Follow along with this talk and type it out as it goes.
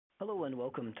Hello and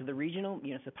welcome to the Regional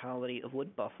Municipality of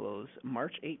Wood Buffalo's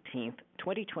March 18th,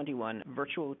 2021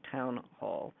 virtual town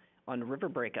hall on River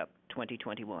Breakup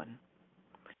 2021.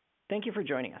 Thank you for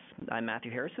joining us. I'm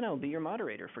Matthew Harrison. I will be your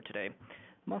moderator for today.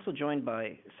 I'm also joined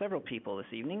by several people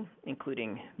this evening,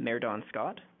 including Mayor Don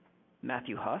Scott,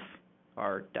 Matthew Huff,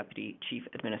 our Deputy Chief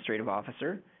Administrative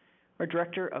Officer, our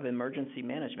Director of Emergency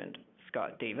Management,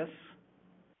 Scott Davis,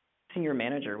 Senior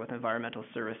Manager with Environmental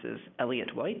Services,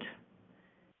 Elliot White,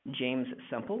 James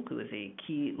Semple, who is a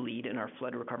key lead in our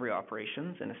flood recovery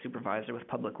operations and a supervisor with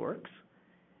Public Works,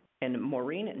 and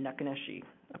Maureen Nakanishi,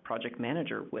 a project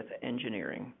manager with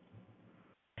engineering.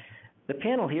 The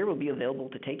panel here will be available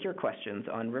to take your questions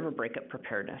on river breakup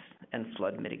preparedness and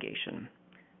flood mitigation.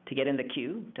 To get in the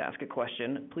queue to ask a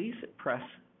question, please press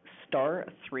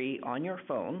 *3 on your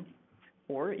phone,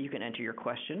 or you can enter your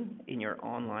question in your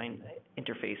online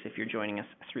interface if you're joining us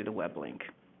through the web link.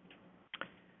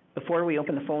 Before we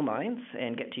open the phone lines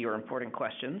and get to your important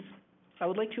questions, I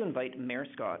would like to invite Mayor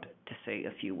Scott to say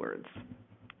a few words.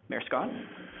 Mayor Scott?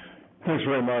 Thanks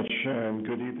very much, and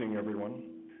good evening, everyone.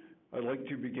 I'd like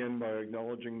to begin by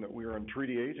acknowledging that we are on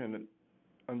Treaty 8 and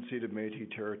unceded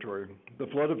Métis territory. The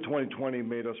flood of 2020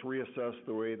 made us reassess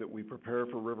the way that we prepare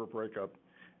for river breakup,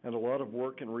 and a lot of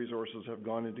work and resources have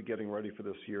gone into getting ready for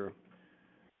this year.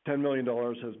 $10 million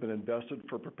has been invested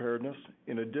for preparedness,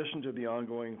 in addition to the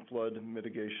ongoing flood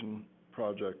mitigation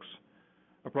projects.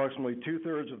 Approximately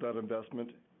 2/3 of that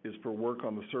investment is for work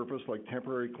on the surface, like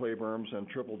temporary clay berms and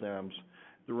triple dams.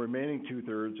 The remaining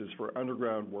 2/3 is for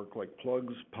underground work like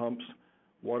plugs, pumps,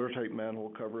 watertight manhole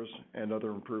covers, and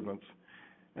other improvements.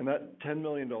 And that $10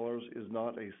 million is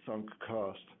not a sunk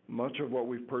cost. Much of what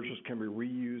we've purchased can be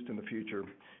reused in the future,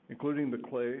 including the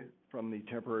clay from the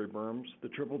temporary berms, the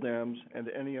triple dams, and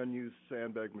any unused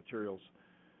sandbag materials.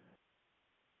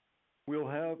 We'll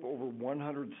have over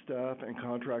 100 staff and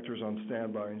contractors on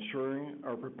standby, ensuring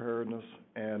our preparedness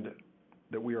and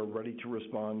that we are ready to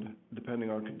respond depending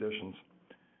on conditions.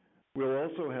 We'll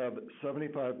also have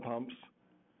 75 pumps,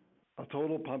 a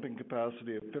total pumping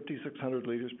capacity of 5,600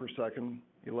 liters per second,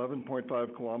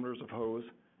 11.5 kilometers of hose,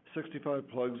 65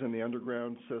 plugs in the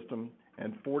underground system,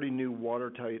 and 40 new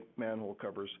watertight manhole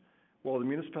covers. While the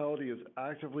municipality is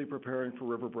actively preparing for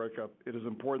river breakup, it is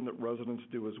important that residents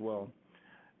do as well.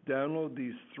 Download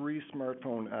these 3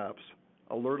 smartphone apps: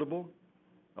 Alertable,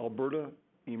 Alberta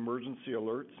Emergency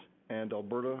Alerts, and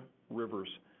Alberta Rivers.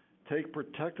 Take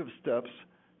protective steps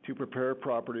to prepare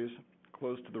properties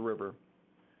close to the river.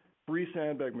 Free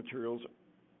sandbag materials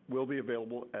will be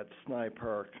available at Sny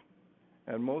Park.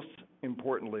 And most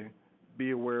importantly, be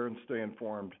aware and stay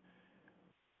informed.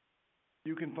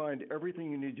 You can find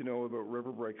everything you need to know about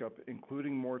river breakup,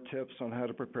 including more tips on how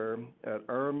to prepare, at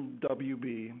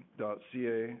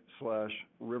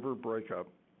rmwb.ca/riverbreakup.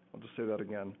 I'll just say that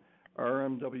again,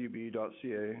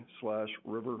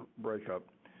 rmwb.ca/riverbreakup.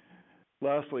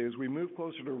 Lastly, as we move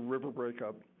closer to river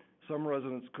breakup, some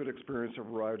residents could experience a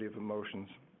variety of emotions.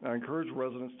 I encourage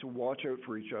residents to watch out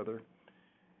for each other,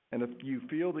 and if you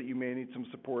feel that you may need some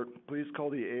support, please call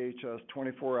the AHS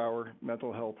 24-hour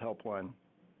mental health helpline.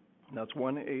 That's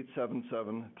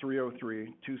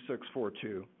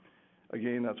 1-877-303-2642.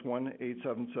 Again, that's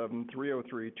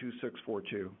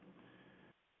 1-877-303-2642.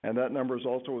 And that number is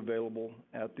also available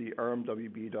at the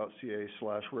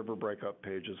rmwb.ca/riverbreakup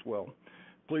page as well.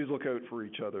 Please look out for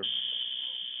each other.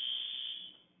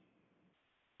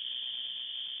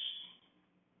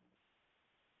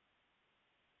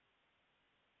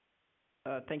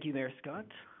 Thank you, Mayor Scott.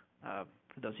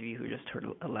 For those of you who just heard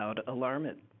a loud alarm,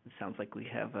 it sounds like we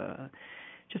have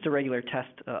just a regular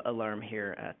test alarm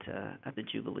here at the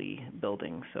Jubilee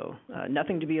building. So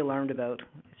nothing to be alarmed about.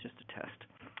 It's just a test.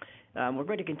 We're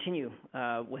going to continue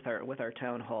with our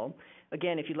town hall.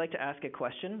 Again, if you'd like to ask a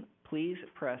question, please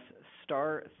press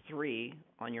 *3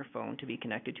 on your phone to be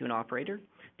connected to an operator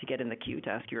to get in the queue to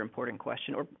ask your important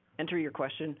question, or enter your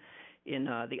question in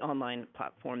the online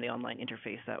platform, the online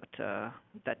interface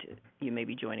that you may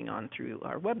be joining on through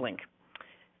our web link.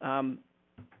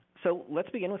 So let's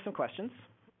begin with some questions.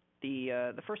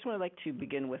 The first one I'd like to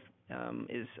begin with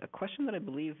is a question that I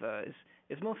believe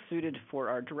is most suited for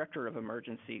our Director of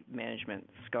Emergency Management,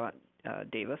 Scott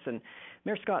Davis. And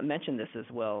Mayor Scott mentioned this as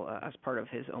well as part of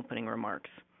his opening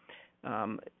remarks.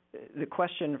 The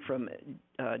question from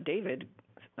David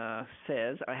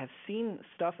says, I have seen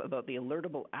stuff about the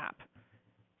Alertable app.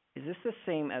 Is this the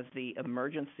same as the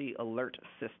emergency alert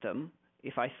system?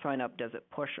 If I sign up, does it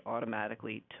push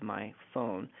automatically to my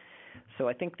phone? So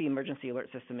I think the emergency alert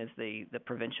system is the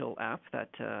provincial app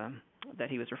that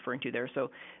he was referring to there.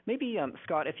 So maybe,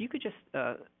 Scott, if you could just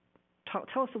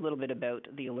tell us a little bit about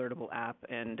the Alertable app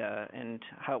and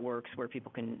how it works, where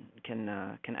people can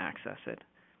access it.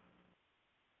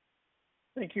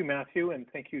 Thank you, Matthew, and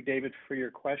thank you, David, for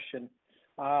your question.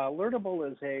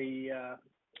 Alertable is a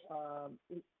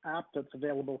app that's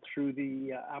available through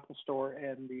the Apple Store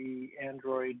and the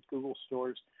Android Google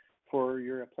stores for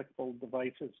your applicable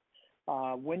devices.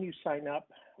 When you sign up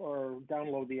or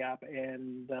download the app,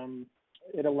 and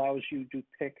it allows you to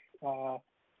pick the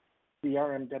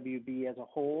RMWB as a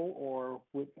whole, or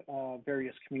with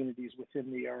various communities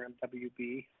within the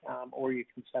RMWB, or you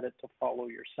can set it to follow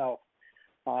yourself.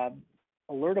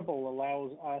 Alertable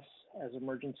allows us as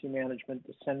emergency management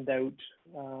to send out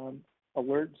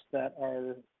alerts that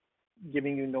are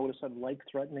giving you notice of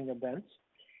life-threatening events,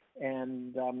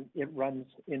 and it runs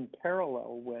in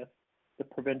parallel with the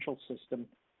provincial system.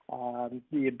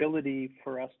 The ability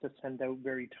for us to send out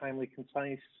very timely,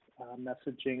 concise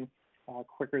messaging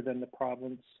quicker than the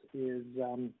province is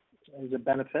a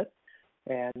benefit,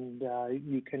 and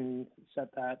you can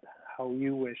set that how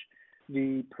you wish.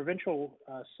 The provincial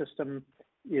system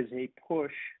is a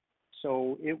push,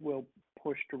 so it will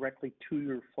push directly to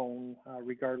your phone,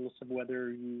 regardless of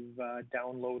whether you've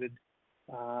downloaded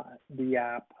the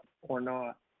app or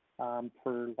not,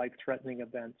 for life-threatening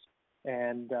events.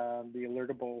 And the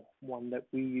Alertable one that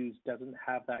we use doesn't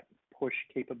have that push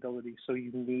capability, so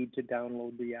you need to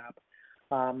download the app.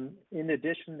 In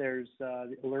addition, there's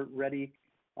the Alert Ready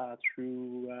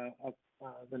through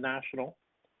the national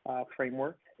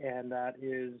framework, and that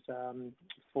is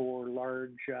for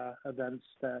large events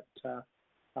that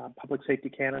Public Safety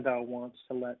Canada wants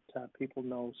to let people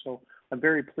know. So I'm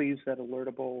very pleased that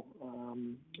Alertable,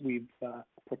 we've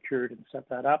procured and set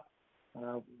that up.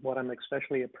 What I'm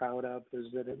especially proud of is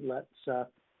that it lets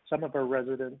some of our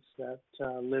residents that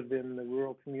live in the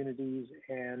rural communities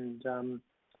and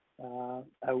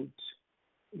out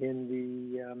in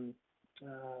the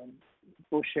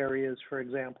bush areas, for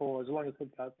example, as long as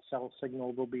they've got cell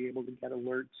signal, they'll be able to get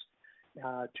alerts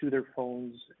to their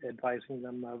phones advising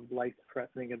them of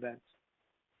life-threatening events.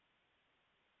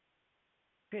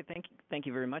 Okay, thank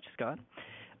you very much, Scott.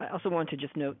 I also want to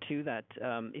just note, too, that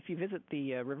if you visit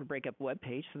the River Breakup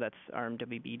webpage, so that's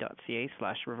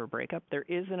rmwb.ca/River Breakup, there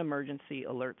is an emergency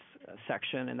alerts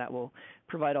section, and that will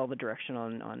provide all the direction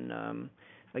on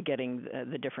getting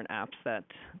the different apps that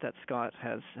Scott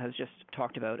has just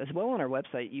talked about. As well, on our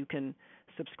website, you can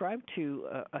subscribe to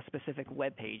a specific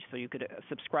web page. So you could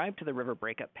subscribe to the River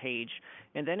Breakup page,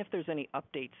 and then if there's any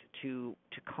updates to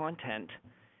content,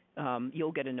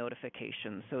 you'll get a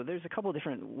notification. So there's a couple of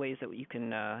different ways that you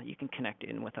can connect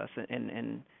in with us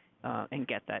and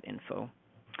get that info.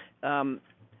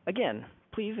 Again,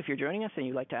 please, if you're joining us and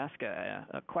you'd like to ask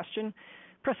a question,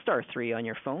 press *3 on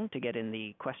your phone to get in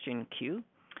the question queue,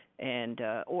 and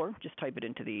or just type it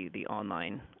into the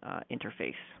online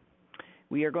interface.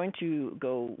 We are going to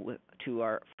go to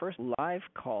our first live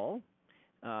call.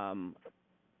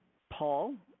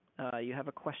 Paul, you have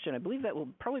a question. I believe that will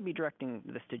probably be directing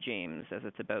this to James, as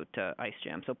it's about Ice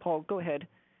Jam. So, Paul, go ahead.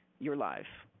 You're live.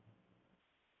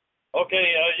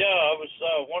 Okay, I was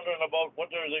wondering about what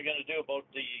are they going to do about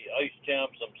the ice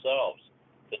jams themselves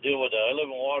to deal with it. I live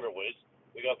in Waterways.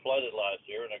 We got flooded last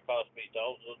year, and it cost me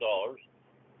thousands of dollars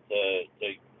to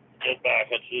get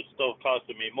back. It's just still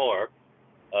costing me more.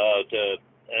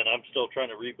 And I'm still trying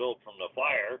to rebuild from the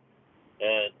fire,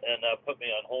 and that put me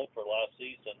on hold for last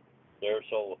season there.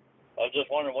 So I was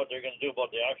just wondering what they're going to do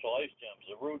about the actual ice jams,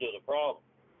 the root of the problem.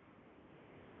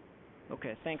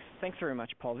 Okay, thanks very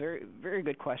much, Paul. Very, very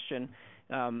good question.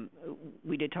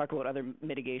 We did talk about other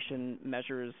mitigation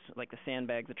measures like the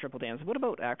sandbags, the triple dams. What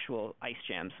about actual ice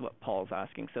jams? What Paul's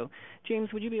asking. So,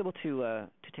 James, would you be able to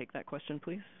take that question,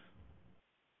 please?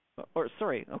 Or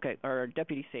sorry, okay, our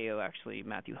Deputy CEO, actually,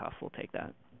 Matthew Huff, will take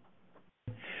that.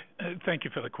 Thank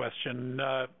you for the question.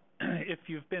 If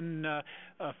you've been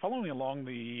following along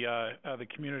the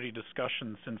community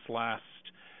discussion since last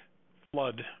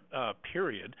flood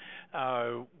period,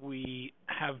 we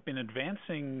have been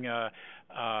advancing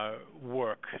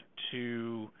work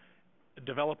to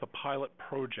develop a pilot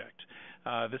project.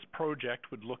 This project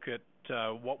would look at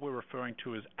what we're referring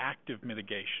to as active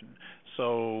mitigation.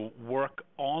 So work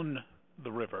on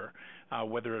the river,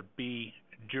 whether it be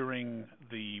during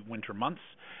the winter months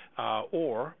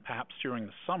or perhaps during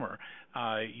the summer,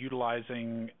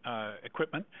 utilizing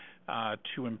equipment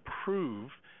to improve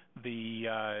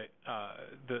the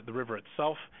the river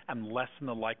itself and lessen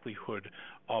the likelihood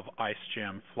of ice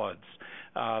jam floods.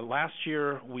 Last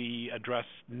year, we addressed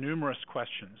numerous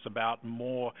questions about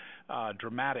more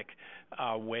dramatic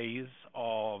ways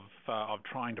of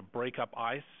trying to break up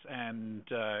ice, and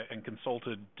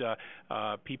consulted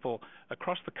people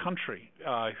across the country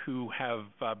who have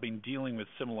been dealing with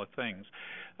similar things.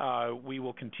 We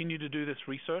will continue to do this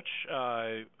research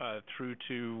through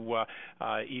to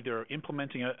either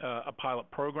implementing a pilot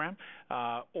program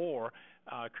or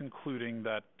concluding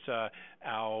that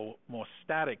our more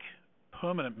static,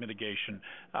 permanent mitigation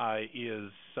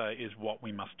is what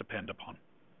we must depend upon.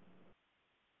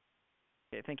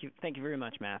 Okay, thank you very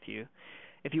much, Matthew.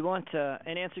 If you want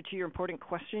an answer to your important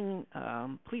question,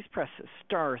 please press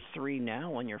 *3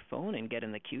 now on your phone and get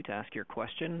in the queue to ask your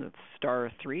question. It's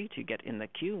 *3 to get in the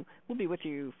queue. We'll be with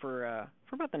you for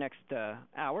about the next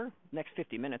hour, next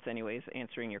 50 minutes anyways,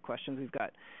 answering your questions. We've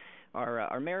got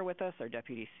our mayor with us, our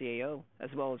deputy CAO, as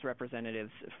well as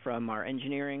representatives from our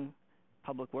engineering,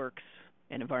 public works,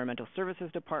 and environmental services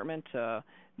department,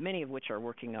 many of which are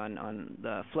working on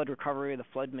the flood recovery, the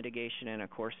flood mitigation, and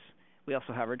of course we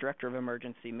also have our director of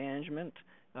emergency management,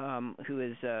 who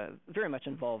is very much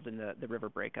involved in the river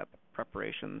breakup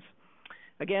preparations.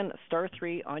 Again,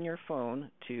 *3 on your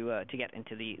phone to get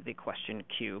into the question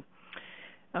queue.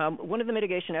 One of the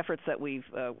mitigation efforts that we've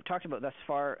talked about thus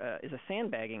far is a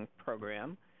sandbagging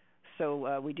program.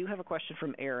 So we do have a question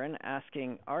from Aaron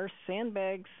asking, are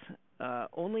sandbags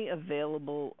only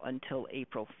available until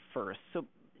April 1st? So,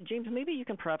 James, maybe you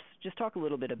can perhaps just talk a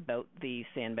little bit about the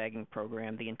sandbagging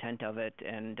program, the intent of it,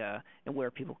 and where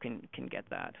people can get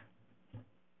that.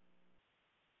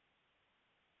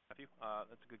 Matthew,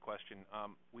 that's a good question.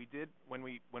 We did when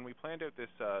we planned out this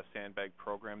sandbag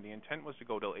program. The intent was to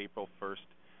go till April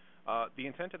 1st. The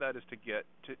intent of that is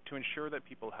to ensure that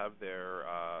people have their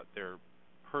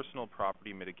personal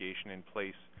property mitigation in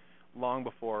place long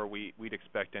before we'd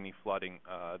expect any flooding.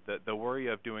 The worry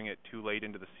of doing it too late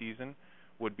into the season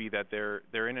would be that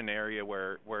they're in an area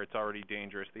where it's already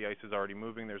dangerous. The ice is already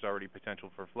moving. There's already potential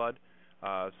for flood.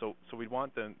 So we'd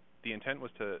want them. The intent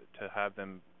was to have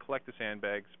them collect the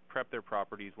sandbags, prep their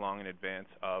properties long in advance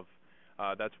of.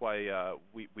 That's why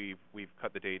we've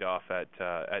cut the date off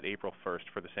at April 1st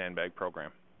for the sandbag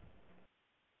program.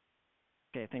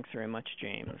 Okay, thanks very much,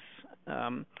 James.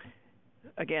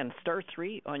 Again,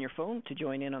 *3 on your phone to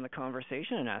join in on the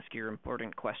conversation and ask your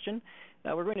important question.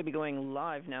 We're going to be going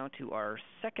live now to our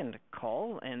second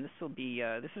call, and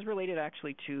this is related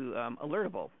actually to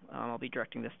Alertable. I'll be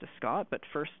directing this to Scott, but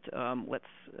first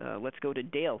let's go to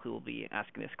Dale, who will be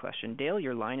asking this question. Dale,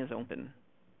 your line is open.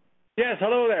 Yes,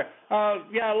 hello there.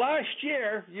 Last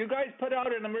year you guys put out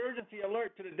an emergency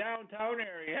alert to the downtown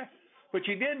area, but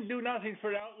you didn't do nothing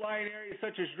for the outlying areas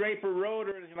such as Draper Road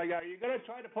or anything like that. Are you going to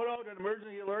try to put out an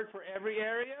emergency alert for every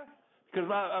area? Because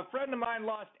a friend of mine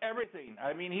lost everything.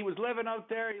 I mean, he was living out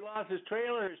there. He lost his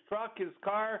trailer, his truck, his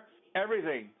car,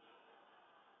 everything.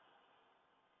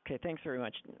 Okay, thanks very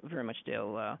much,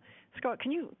 Dale. Scott,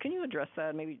 can you address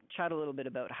that? Maybe chat a little bit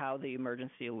about how the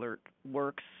emergency alert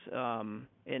works,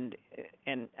 and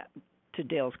to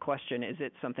Dale's question, is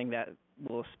it something that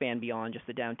will span beyond just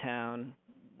the downtown?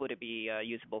 Would it be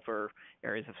usable for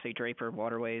areas of, say, Draper,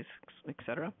 waterways, et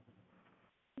cetera?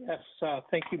 Yes,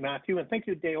 thank you, Matthew, and thank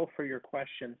you, Dale, for your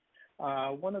question.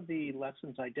 One of the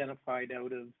lessons identified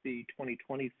out of the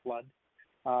 2020 flood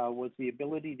was the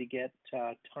ability to get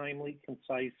timely,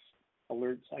 concise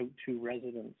alerts out to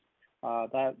residents.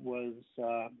 That was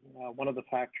one of the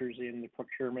factors in the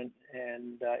procurement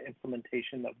and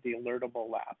implementation of the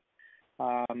Alertable app.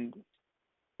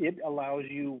 It allows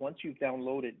you, once you've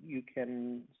downloaded, you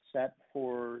can set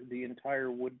for the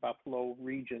entire Wood Buffalo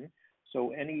region,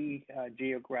 so any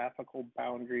geographical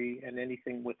boundary and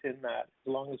anything within that, as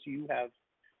long as you have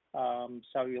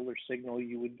cellular signal,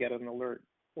 you would get an alert.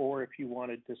 Or if you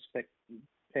wanted to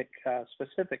pick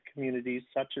specific communities,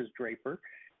 such as Draper,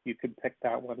 you could pick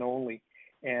that one only.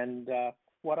 And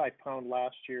what I found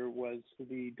last year was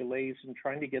the delays in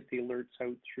trying to get the alerts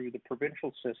out through the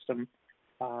provincial system.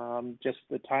 Just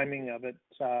the timing of it,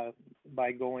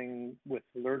 by going with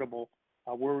Alertable,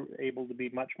 we're able to be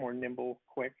much more nimble,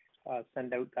 quick,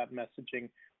 send out that messaging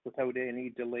without any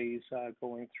delays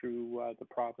going through the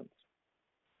province.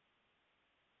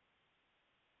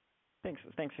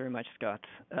 Thanks very much, Scott.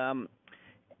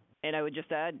 And I would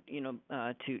just add,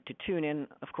 to tune in,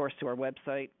 of course, to our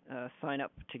website, sign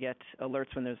up to get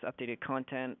alerts when there's updated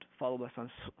content, follow us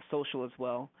on social as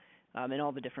well. And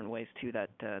all the different ways, too,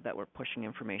 that we're pushing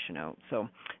information out. So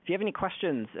if you have any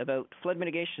questions about flood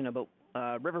mitigation, about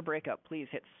river breakup, please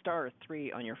hit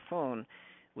 *3 on your phone.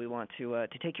 We want to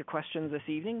take your questions this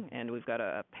evening, and we've got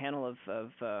a panel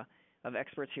of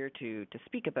experts here to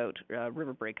speak about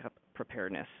river breakup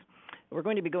preparedness. We're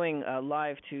going to be going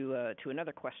live to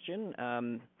another question,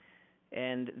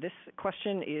 and this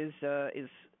question is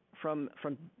from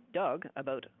Doug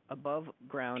about above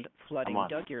ground flooding.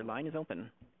 Doug, your line is open.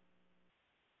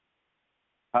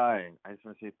 Hi, I just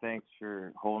want to say thanks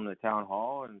for holding the town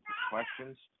hall and for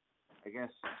questions. I guess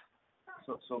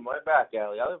so. My back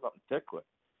alley, I live up in Thickwood.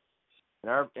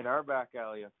 In our back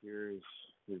alley up here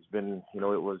has been,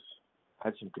 it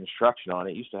had some construction on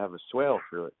it. It used to have a swale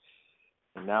through it,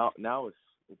 and now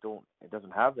it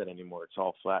doesn't have that anymore. It's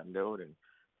all flattened out,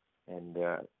 and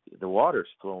the water's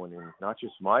flowing in not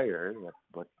just my area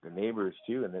but the neighbors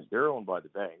too, and they're owned by the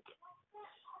bank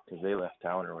because they left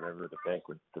town or whatever. The bank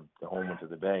the home went to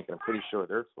the bank, and I'm pretty sure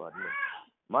they're flooding. And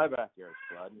my backyard's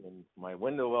flooding, and my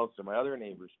window wells to my other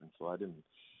neighbors been flooding.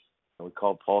 And we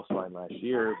called Pulse Line last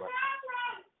year, but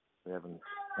we haven't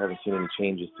seen any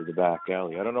changes to the back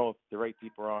alley. I don't know if the right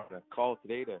people are on the call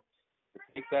today to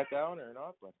take that down or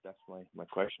not, but that's my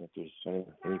question. If there's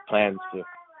any plans to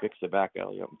fix the back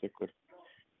alley up in Thickwood.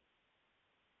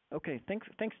 Okay, thanks,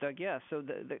 Doug. Yeah, so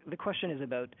the question is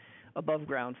about above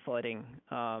ground flooding.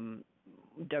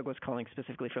 Doug was calling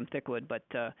specifically from Thickwood,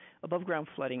 but above ground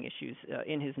flooding issues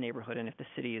in his neighborhood, and if the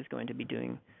city is going to be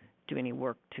doing any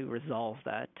work to resolve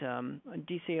that.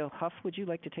 DCO Huff, would you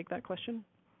like to take that question?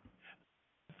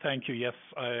 Thank you. Yes,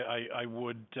 I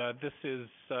would. This is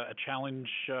a challenge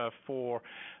for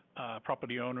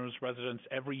property owners, residents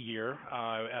every year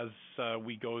as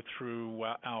we go through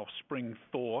our spring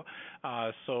thaw.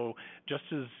 So just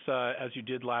as you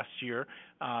did last year,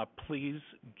 please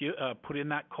put in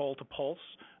that call to Pulse.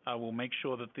 We'll make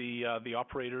sure that the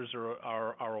operators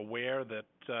are aware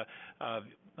that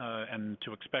and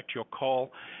to expect your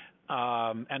call.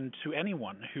 And to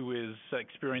anyone who is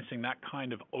experiencing that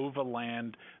kind of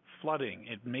overland flooding,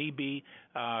 it may be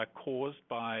caused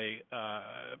by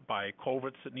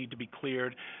culverts that need to be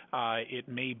cleared. It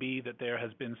may be that there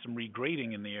has been some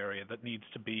regrading in the area that needs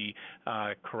to be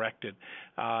corrected.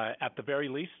 At the very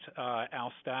least,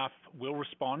 our staff will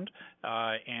respond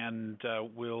and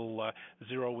will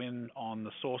zero in on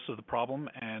the source of the problem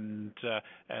and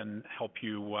help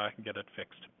you get it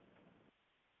fixed.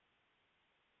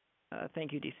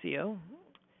 Thank you, DCO.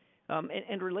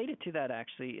 And related to that,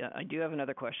 actually, I do have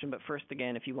another question. But first,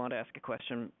 again, if you want to ask a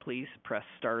question, please press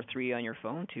 *3 on your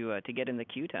phone to get in the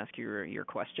queue to ask your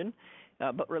question.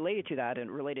 But related to that,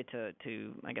 and related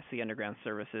to I guess the underground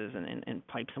services and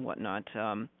pipes and whatnot,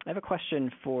 I have a question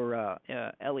for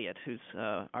Elliot, who's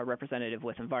our representative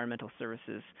with Environmental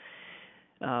Services.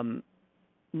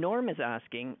 Norm is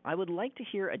asking, I would like to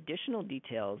hear additional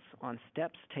details on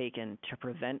steps taken to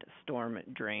prevent storm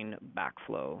drain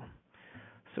backflow.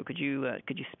 So could you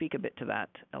speak a bit to that,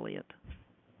 Elliot?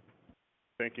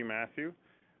 Thank you, Matthew.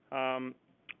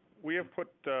 We have put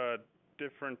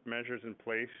different measures in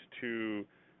place to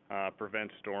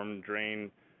prevent storm drain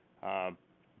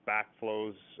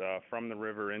backflows from the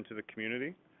river into the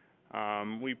community.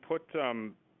 We put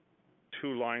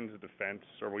 2 lines of defense,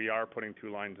 or we are putting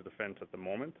 2 lines of defense at the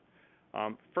moment.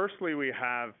 Firstly, we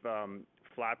have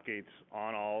flap gates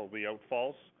on all the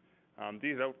outfalls.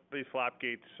 These flap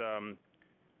gates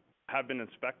have been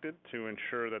inspected to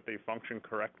ensure that they function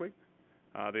correctly.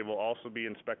 They will also be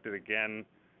inspected again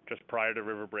just prior to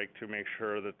river break to make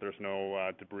sure that there's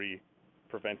no debris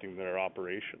preventing their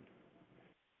operation.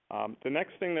 The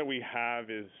next thing that we have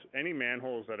is any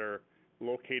manholes that are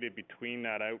located between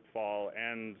that outfall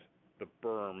and the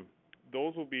berm,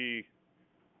 those will be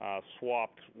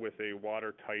swapped with a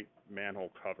watertight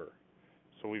manhole cover.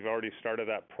 So we've already started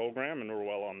that program and we're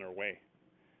well on their way.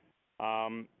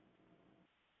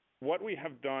 What we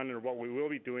have done, or what we will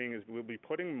be doing, is we'll be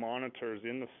putting monitors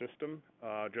in the system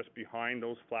just behind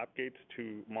those flap gates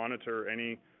to monitor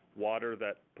any water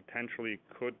that potentially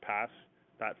could pass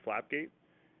that flap gate.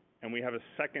 And we have a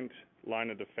second line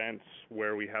of defense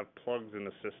where we have plugs in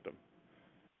the system.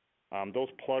 Those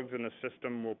plugs in the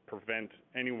system will prevent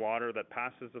any water that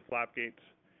passes the flap gates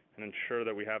and ensure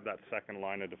that we have that second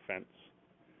line of defense.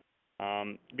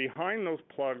 Behind those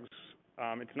plugs,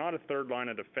 it's not a third line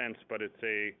of defense, but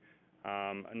it's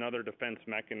another defense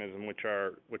mechanism, which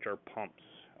are pumps.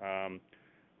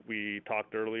 We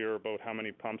talked earlier about how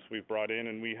many pumps we've brought in,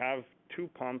 and we have 2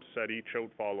 pumps at each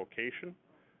outfall location.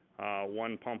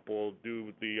 One pump will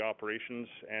do the operations,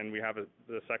 and we have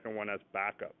the second one as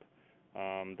backup.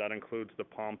 That includes the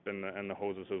pump and the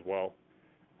hoses as well.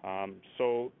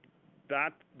 So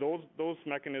those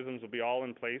mechanisms will be all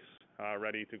in place,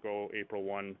 ready to go April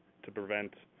 1 to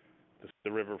prevent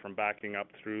the river from backing up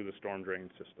through the storm drain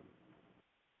system.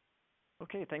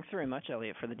 Okay, thanks very much,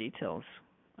 Elliot, for the details.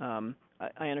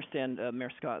 I understand,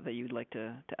 Mayor Scott, that you'd like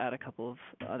to add a couple of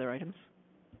other items.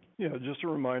 Yeah, just to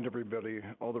remind everybody,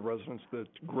 all the residents, that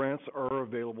grants are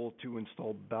available to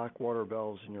install backwater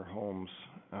valves in your homes.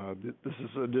 This is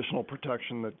additional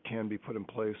protection that can be put in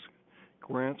place.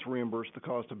 Grants reimburse the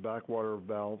cost of backwater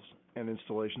valves and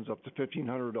installations up to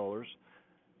 $1,500.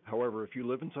 However, if you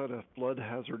live inside a flood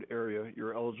hazard area,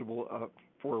 you're eligible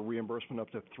for a reimbursement up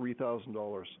to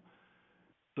 $3,000.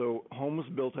 So homes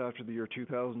built after the year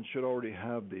 2000 should already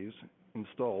have these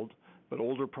installed, but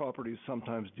older properties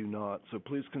sometimes do not. So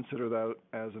please consider that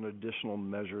as an additional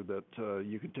measure that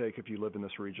you can take if you live in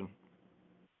this region.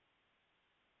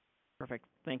 Perfect.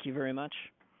 Thank you very much.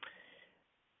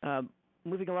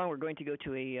 Moving along, we're going to go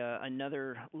to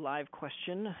another live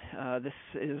question. This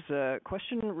is a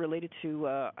question related to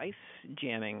ice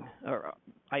jamming or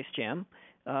ice jam.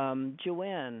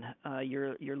 Joanne,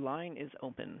 your line is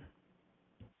open.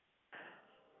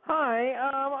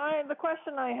 Hi. The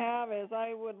question I have is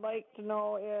I would like to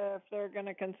know if they're going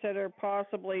to consider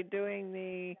possibly doing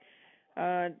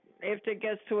if it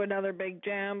gets to another big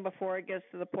jam before it gets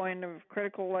to the point of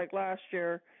critical like last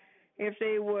year, if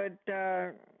they would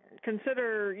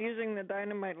consider using the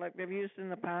dynamite like they've used in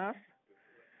the past.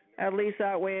 At least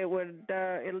that way it would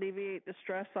alleviate the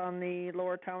stress on the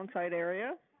lower Townside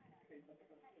area.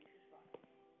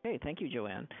 Okay, thank you,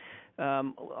 Joanne.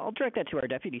 I'll direct that to our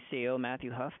Deputy CEO,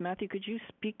 Matthew Huff. Matthew, could you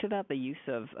speak to that, the use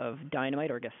of dynamite,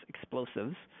 or I guess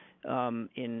explosives,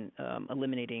 in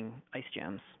eliminating ice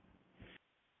jams?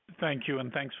 Thank you,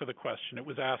 and thanks for the question. It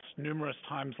was asked numerous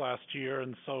times last year,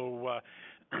 and so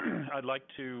I'd like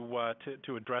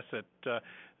to address it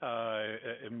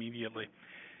immediately.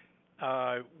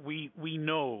 We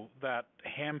know that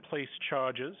hand-placed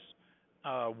charges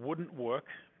wouldn't work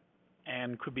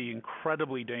and could be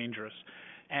incredibly dangerous.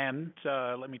 And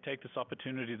let me take this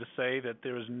opportunity to say that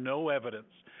there is no evidence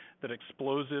that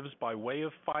explosives by way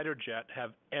of fighter jet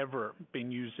have ever been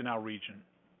used in our region.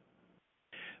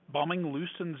 Bombing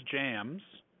loosens jams,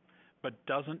 but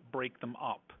doesn't break them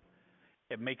up.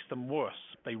 It makes them worse.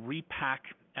 They repack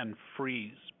and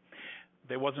freeze.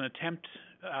 There was an attempt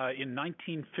in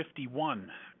 1951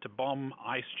 to bomb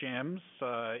ice jams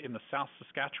in the South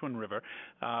Saskatchewan River,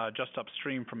 just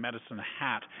upstream from Medicine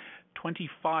Hat.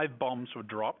 25 bombs were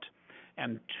dropped,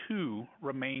 and 2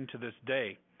 remain to this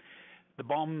day. The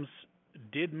bombs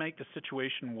did make the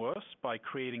situation worse by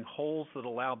creating holes that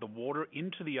allowed the water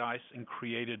into the ice and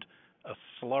created a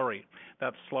slurry.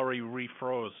 That slurry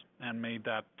refroze and made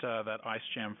that ice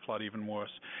jam flood even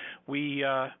worse. We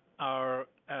are,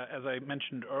 as I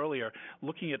mentioned earlier,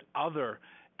 looking at other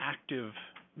active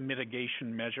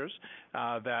mitigation measures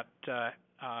that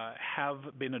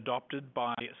have been adopted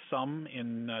by some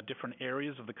in different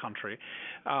areas of the country.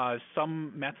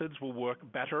 Some methods will work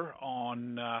better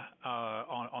on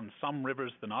some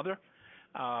rivers than others,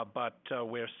 but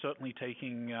we're certainly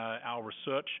taking our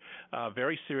research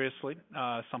very seriously,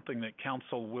 something that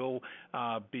Council will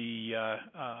be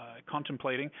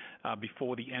contemplating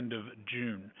before the end of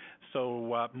June.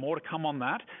 So more to come on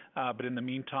that, but in the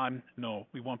meantime, no,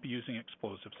 we won't be using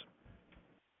explosives.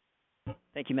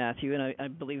 Thank you, Matthew. And I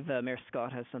believe Mayor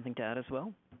Scott has something to add as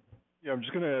well. Yeah, I'm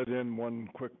just going to add in one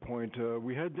quick point.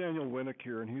 We had Daniel Winnick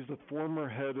here, and he's the former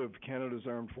head of Canada's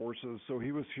Armed Forces, so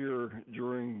he was here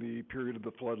during the period of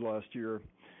the flood last year.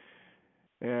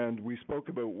 And we spoke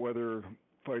about whether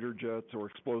fighter jets or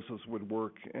explosives would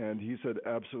work, and he said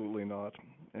absolutely not.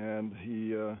 And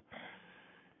he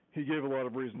gave a lot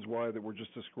of reasons why that were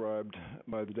just described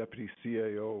by the Deputy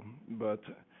CAO, but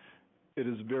it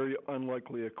is very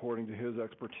unlikely, according to his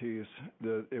expertise,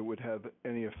 that it would have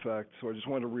any effect. So I just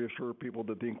want to reassure people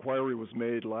that the inquiry was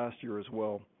made last year as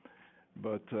well,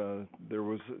 but there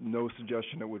was no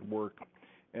suggestion it would work.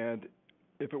 And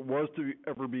if it was to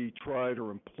ever be tried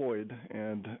or employed,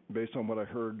 and based on what I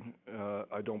heard,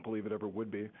 I don't believe it ever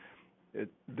would be,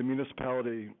 the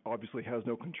municipality obviously has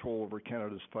no control over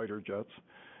Canada's fighter jets,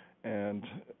 and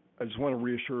I just want to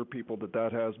reassure people that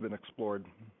that has been explored.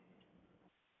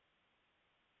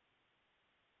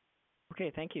 Okay,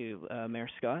 thank you, Mayor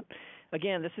Scott.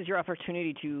 Again, this is your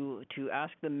opportunity to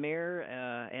ask the mayor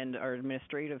and our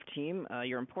administrative team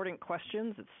your important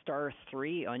questions. It's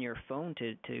 *3 on your phone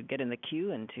to get in the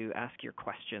queue and to ask your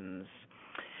questions.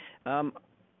 Our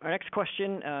next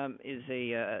question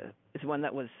is one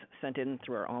that was sent in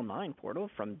through our online portal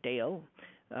from Dale.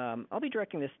 I'll be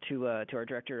directing this to our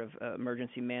Director of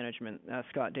Emergency Management,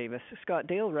 Scott Davis. Scott,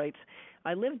 Dale writes,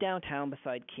 I live downtown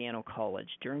beside Keano College.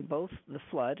 During both the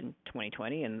flood in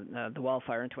 2020 and the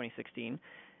wildfire in 2016,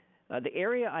 the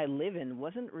area I live in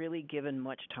wasn't really given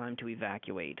much time to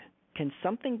evacuate. Can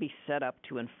something be set up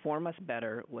to inform us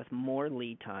better with more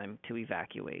lead time to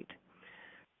evacuate?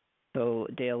 So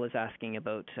Dale is asking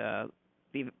about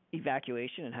the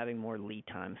evacuation and having more lead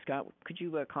time. Scott, could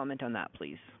you comment on that,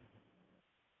 please?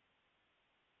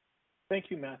 Thank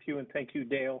you, Matthew, and thank you,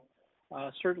 Dale.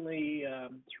 Certainly,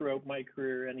 throughout my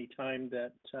career, any time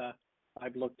that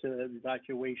I've looked at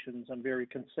evacuations, I'm very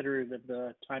considerate of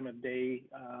the time of day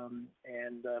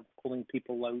and pulling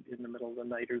people out in the middle of the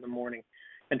night or the morning,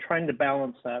 and trying to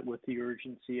balance that with the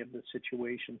urgency of the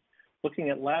situation. Looking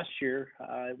at last year,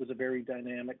 it was a very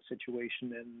dynamic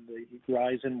situation, and the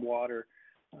rise in water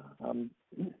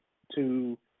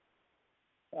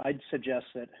I'd suggest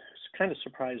that it's kind of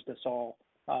surprised us all.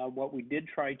 What we did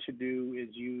try to do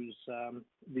is use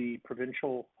the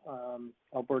provincial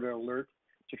Alberta Alert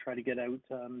to try to get out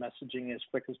messaging as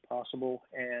quick as possible,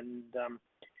 and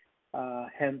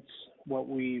hence what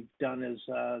we've done is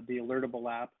the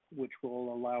Alertable app, which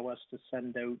will allow us to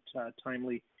send out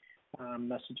timely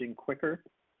messaging quicker,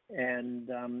 and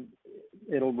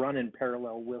it'll run in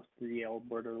parallel with the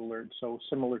Alberta Alert. So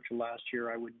similar to last year,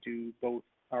 I would do both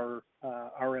our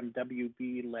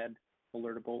RMWB-led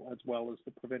Alertable as well as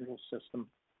the provincial system.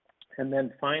 And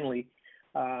then finally,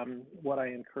 what I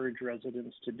encourage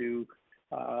residents to do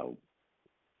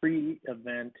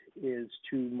pre-event is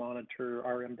to monitor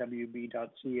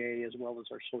rmwb.ca as well as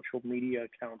our social media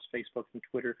accounts, Facebook and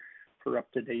Twitter, for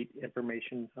up-to-date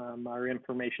information. Our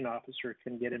information officer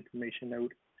can get information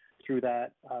out through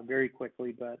that very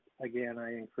quickly, but again,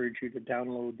 I encourage you to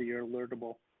download the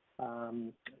Alertable.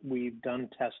 We've done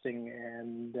testing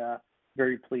and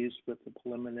very pleased with the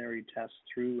preliminary tests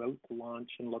throughout the launch,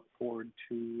 and look forward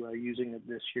to using it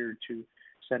this year to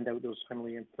send out those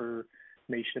timely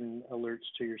information alerts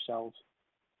to yourselves.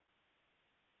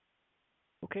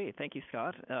 Okay, thank you,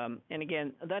 Scott. And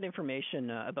again, that information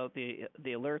about the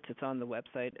alerts, it's on the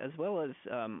website, as well as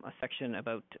a section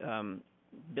about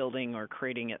building or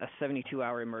creating a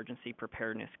 72-hour emergency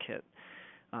preparedness kit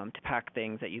to pack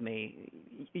things that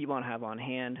you want to have on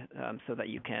hand so that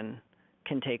you can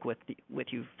take with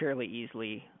you fairly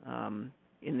easily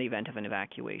in the event of an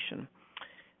evacuation.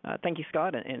 Thank you,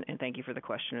 Scott, and thank you for the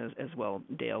question as well,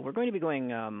 Dale. We're going to be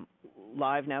going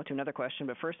live now to another question,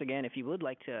 but first, again, if you would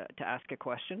like to ask a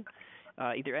question,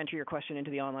 either enter your question into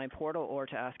the online portal or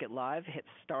to ask it live, hit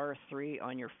 *3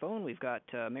 on your phone. We've got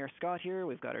Mayor Scott here,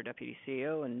 we've got our Deputy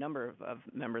CEO, and a number of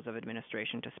members of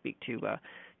administration to speak to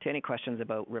any questions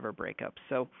about river breakups.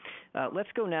 So let's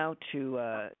go now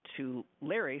to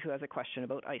Larry, who has a question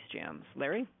about ice jams.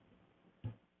 Larry?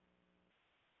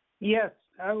 Yes,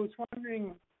 I was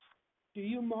wondering, do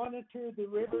you monitor the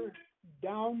river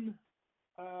down,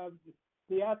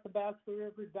 the Athabasca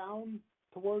River down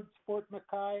towards Fort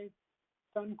McKay,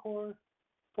 Suncor,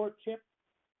 Fort Chip?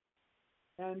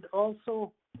 And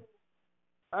also,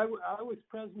 I was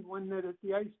present when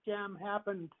the ice jam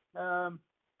happened, I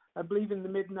believe in the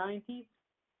mid-90s.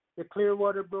 The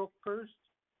Clearwater broke first,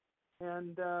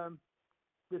 and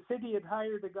the city had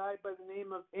hired a guy by the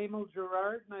name of Emil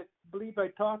Gerard, and I believe I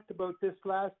talked about this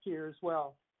last year as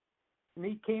well. And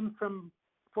he came from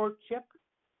Fort Chip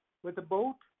with a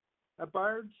boat, a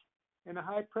barge, and a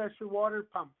high-pressure water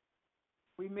pump.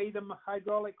 We made them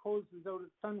hydraulic hoses out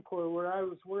at Suncor where I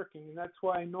was working, and that's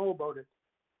why I know about it.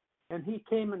 And he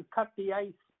came and cut the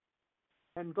ice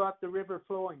and got the river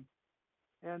flowing.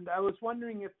 And I was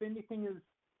wondering if anything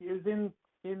is in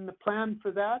the plan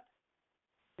for that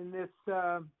in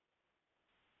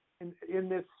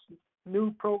this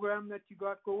new program that you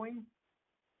got going.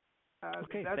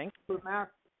 Okay, that's thanks.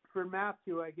 For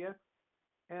Matthew, I guess.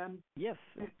 And yes,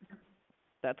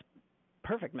 that's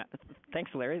perfect, Matt. Thanks,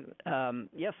 Larry.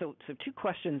 So two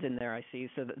questions in there I see.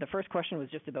 So the first question was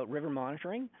just about river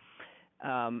monitoring,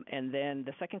 and then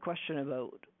the second question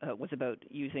was about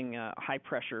using high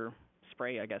pressure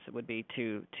spray, I guess it would be,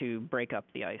 to break up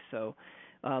the ice. So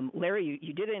Larry,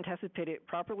 you did anticipate it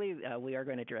properly. We are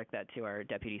going to direct that to our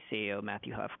Deputy CEO,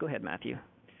 Matthew Huff. Go ahead, Matthew.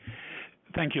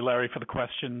 Thank you, Larry, for the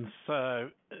questions.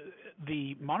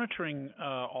 The monitoring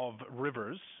of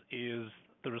rivers is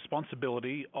the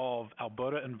responsibility of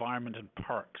Alberta Environment and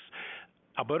Parks.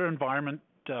 Alberta Environment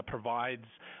provides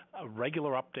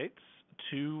regular updates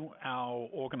to our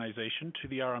organization, to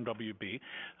the RMWB,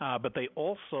 but they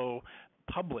also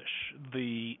publish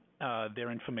the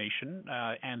their information,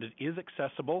 and it is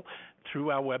accessible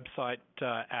through our website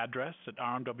address at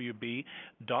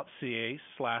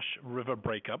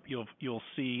rmwb.ca/riverbreakup. You'll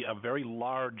see a very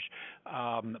large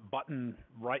button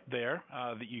right there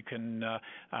that you can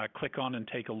click on and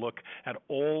take a look at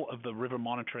all of the river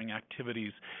monitoring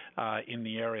activities in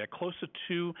the area. Closer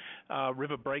to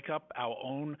River Breakup, our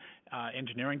own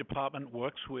engineering department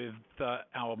works with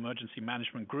our emergency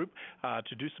management group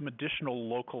to do some additional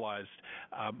localized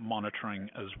monitoring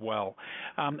as well.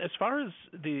 As far as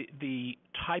the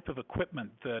type of equipment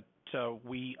that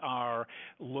we are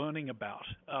learning about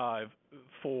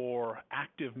for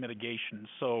active mitigation,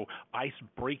 so ice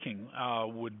breaking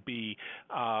would be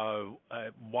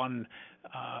one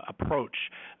approach.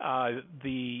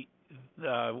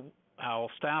 Our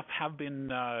staff have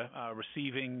been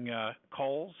receiving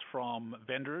calls from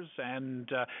vendors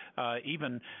and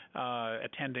even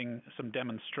attending some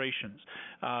demonstrations.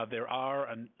 There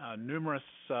are numerous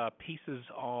pieces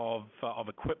of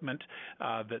equipment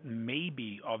that may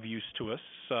be of use to us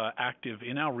active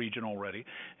in our region already,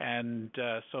 and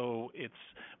so it's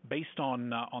based on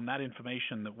that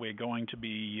information that we're going to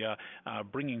be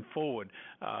bringing forward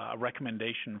a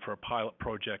recommendation for a pilot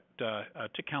project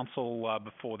to Council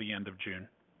before the end of June.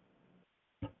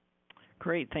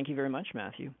 Great. Thank you very much,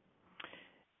 Matthew.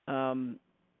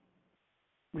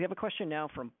 We have a question now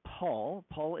from Paul.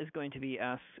 Paul is going to be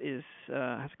has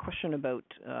a question about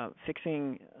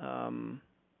fixing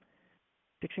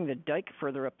the dike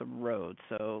further up the road.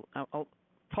 So,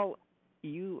 Paul,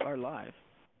 you are live.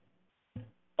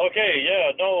 Okay,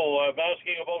 yeah, no, I'm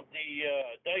asking about the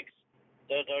dikes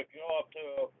that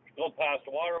go past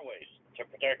waterways, to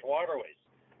protect waterways.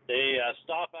 They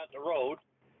stop at the road.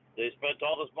 They spent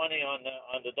all this money on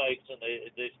the dikes, and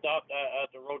they stopped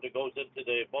at the road that goes into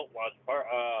the boat launch part.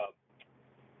 I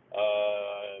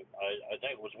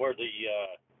think it was where the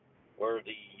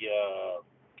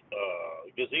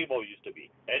gazebo used to be.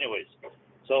 Anyways,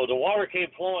 so the water came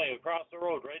flowing across the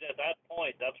road right at that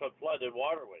point. That's what flooded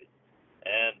waterways.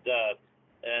 And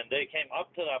they came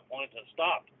up to that point and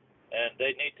stopped, and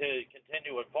they need to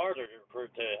continue it farther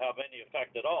for it to have any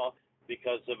effect at all,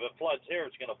 because if it floods here,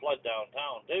 it's going to flood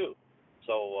downtown too.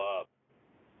 So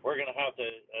we're going to have to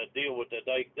deal with the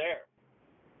dike there.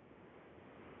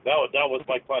 That was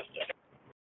my question.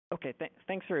 Okay,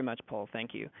 thanks very much, Paul.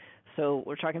 Thank you. So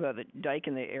we're talking about the dike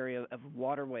in the area of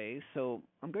waterways. So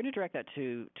I'm going to direct that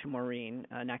to Maureen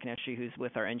Nakanishi, who's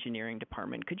with our engineering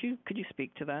department. Could you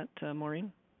speak to that,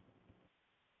 Maureen?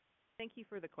 Thank you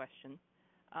for the question.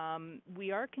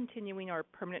 We are continuing our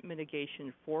permanent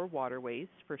mitigation for waterways,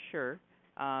 for sure.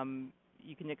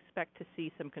 You can expect to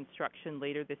see some construction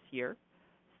later this year.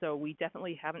 So we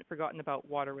definitely haven't forgotten about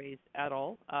waterways at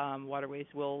all.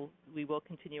 We will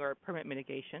continue our permanent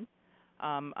mitigation.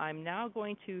 I'm now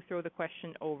going to throw the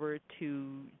question over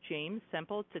to James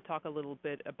Semple to talk a little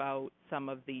bit about some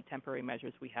of the temporary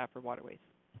measures we have for waterways.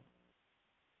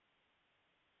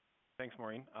 Thanks,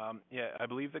 Maureen. I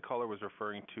believe the caller was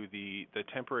referring to the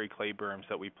temporary clay berms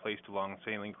that we placed along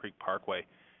Saline Creek Parkway.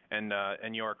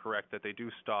 And you are correct that they do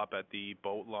stop at the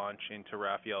boat launch into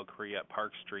Raphael Cree at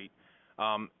Park Street.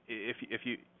 If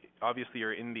you obviously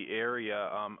are in the area,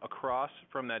 across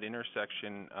from that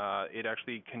intersection, it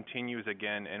actually continues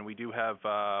again, and we do have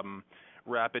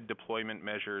rapid deployment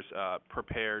measures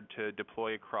prepared to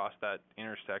deploy across that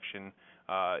intersection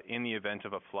in the event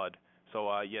of a flood.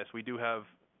 So yes, we do have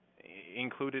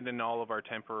included in all of our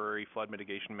temporary flood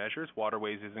mitigation measures,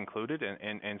 waterways is included,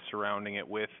 and surrounding it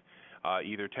with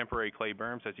either temporary clay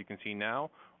berms, as you can see now,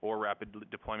 or rapid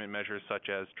deployment measures such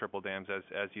as triple dams,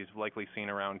 as you've likely seen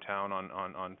around town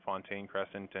on Fontaine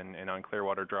Crescent and on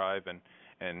Clearwater Drive,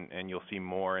 and you'll see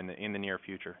more in the near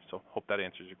future. So hope that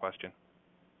answers your question.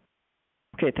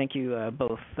 Okay, thank you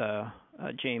both,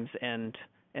 James and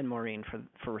Maureen,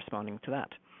 for responding to that.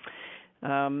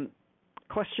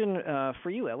 Question for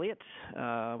you, Elliot,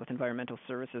 with Environmental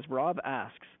Services. Rob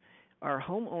asks, are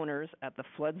homeowners at the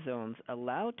flood zones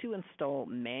allowed to install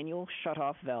manual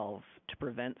shutoff valves to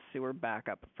prevent sewer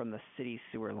backup from the city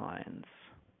sewer lines?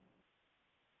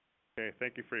 Okay,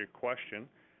 thank you for your question.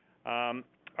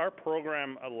 Our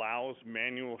program allows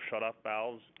manual shutoff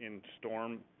valves in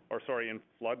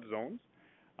flood zones.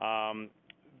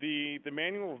 The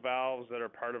manual valves that are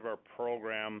part of our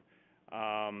program,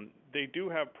 they do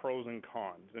have pros and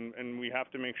cons, and we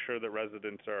have to make sure that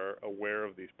residents are aware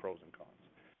of these pros and cons.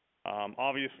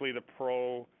 Obviously, the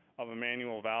pro of a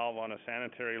manual valve on a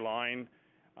sanitary line,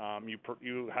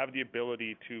 you have the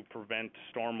ability to prevent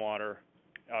floodwater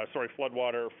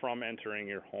from entering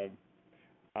your home.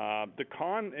 The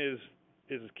con is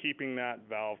keeping that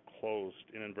valve closed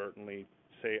inadvertently,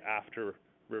 say after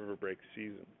river break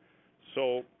season.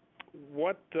 So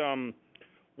what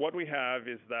we have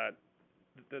is that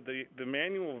the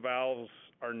manual valves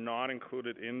are not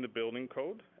included in the building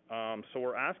code. So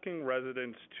we're asking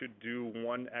residents to do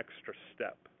one extra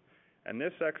step. And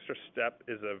this extra step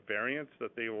is a variance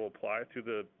that they will apply to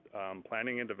the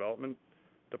Planning and Development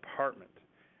Department.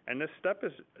 And this step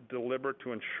is deliberate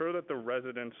to ensure that the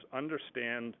residents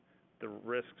understand the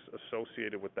risks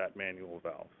associated with that manual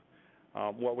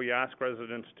valve. What we ask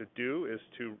residents to do is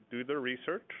to do their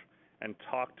research and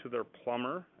talk to their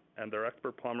plumber and their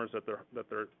expert plumbers that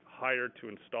they're hired to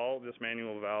install this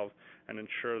manual valve and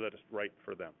ensure that it's right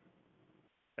for them.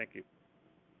 Thank you.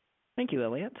 Thank you,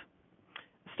 Elliot.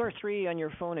 Star 3 on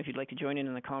your phone if you'd like to join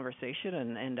in the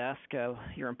conversation and ask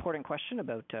your important question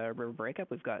about river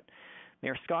breakup. We've got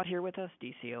Mayor Scott here with us,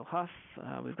 DCO Huff.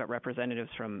 We've got representatives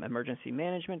from Emergency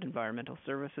Management, Environmental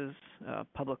Services,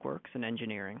 Public Works, and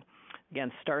Engineering.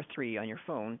 Again, Star 3 on your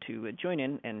phone to join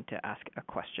in and to ask a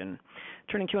question.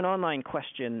 Turning to an online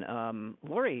question,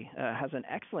 Lori has an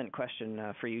excellent question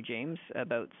for you, James,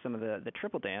 about some of the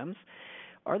triple dams.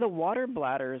 Are the water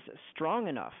bladders strong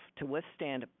enough to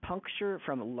withstand puncture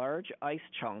from large ice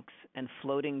chunks and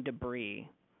floating debris?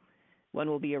 One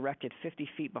will be erected 50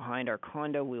 feet behind our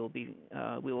condo. We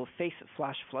will face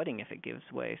flash flooding if it gives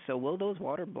way. So will those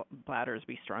water bladders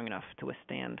be strong enough to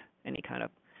withstand any kind of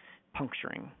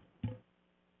puncturing?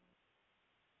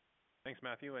 Thanks,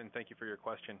 Matthew, and thank you for your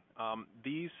question.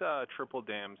 These triple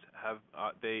dams have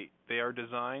they are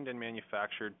designed and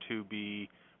manufactured to be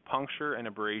puncture and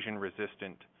abrasion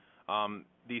resistant.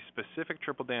 These specific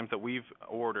triple dams that we've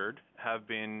ordered have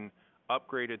been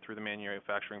upgraded through the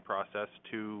manufacturing process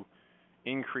to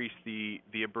increase the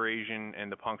abrasion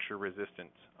and the puncture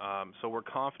resistance. So we're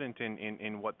confident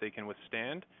in what they can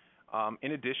withstand.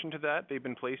 In addition to that, they've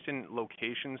been placed in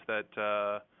locations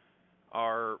that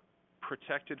are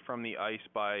protected from the ice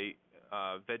by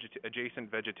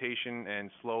adjacent vegetation and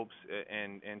slopes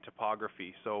and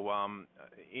topography. So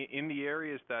in the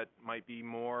areas that might be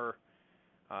more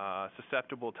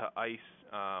susceptible to ice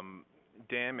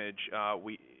damage,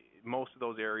 most of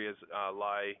those areas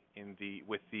lie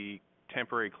with the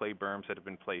temporary clay berms that have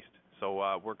been placed.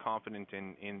 So we're confident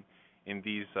in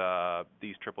these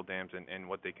triple dams and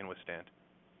what they can withstand.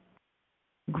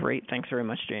 Great, thanks very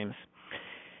much, James.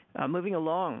 Moving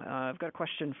along, I've got a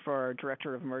question for our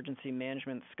Director of Emergency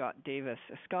Management, Scott Davis.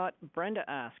 Scott, Brenda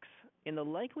asks, in the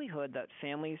likelihood that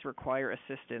families require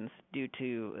assistance due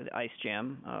to the ice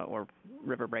jam or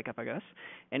river breakup, I guess,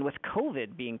 and with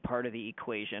COVID being part of the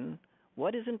equation,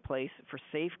 what is in place for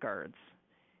safeguards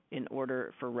in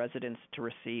order for residents to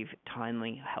receive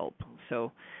timely help?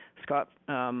 So, Scott,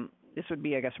 this would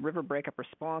be, I guess, river breakup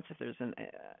response if there's an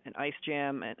ice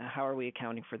jam, and how are we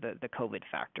accounting for the COVID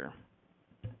factor?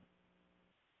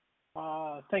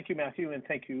 Thank you, Matthew, and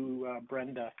thank you,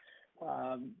 Brenda.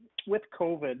 With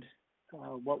COVID,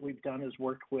 what we've done is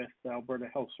work with Alberta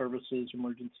Health Services,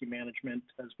 Emergency Management,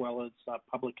 as well as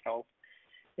Public Health,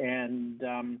 and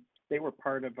they were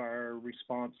part of our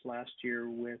response last year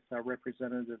with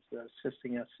representatives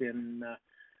assisting us in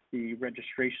the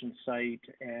registration site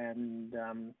and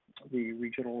the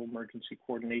Regional Emergency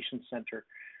Coordination Center.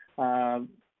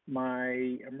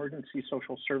 My Emergency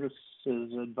Social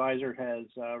Services advisor has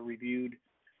reviewed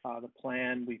the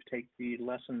plan. We've taken the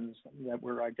lessons that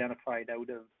were identified out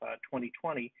of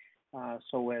 2020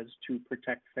 so as to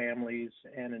protect families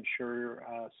and ensure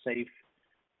safe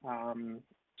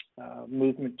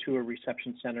movement to a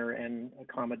reception center and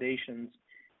accommodations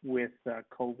with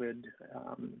COVID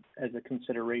as a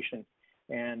consideration,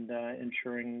 and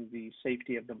ensuring the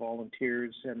safety of the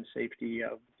volunteers and safety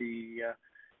of the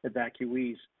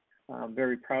evacuees. I'm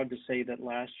very proud to say that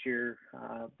last year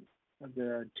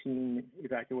the team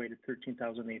evacuated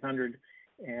 13,800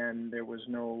 and there was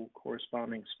no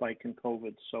corresponding spike in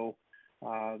COVID. So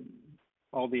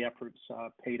all the efforts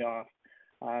paid off.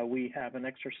 We have an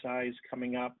exercise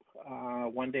coming up,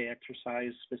 one-day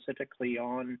exercise specifically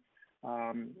on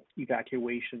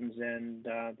evacuations, and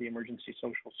the Emergency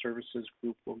Social Services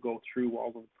group will go through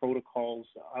all the protocols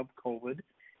of COVID,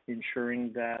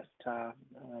 ensuring that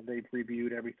they've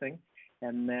reviewed everything.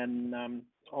 And then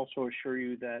also assure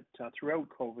you that throughout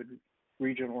COVID,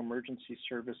 Regional Emergency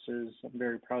Services, I'm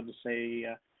very proud to say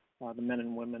the men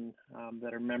and women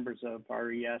that are members of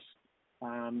RES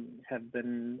have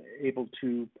been able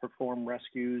to perform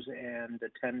rescues and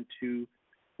attend to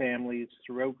families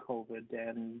throughout COVID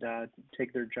and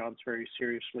take their jobs very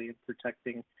seriously in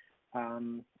protecting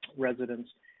residents.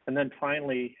 And then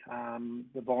finally,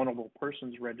 the Vulnerable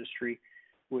Persons Registry,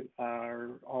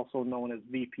 are also known as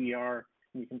VPR.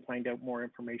 You can find out more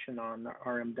information on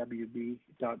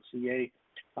rmwb.ca.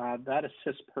 That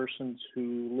assists persons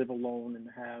who live alone and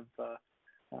have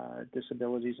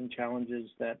disabilities and challenges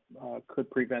that could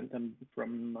prevent them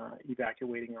from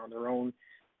evacuating on their own.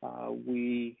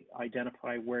 We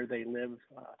identify where they live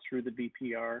through the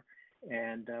VPR,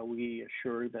 and we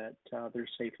assure that they're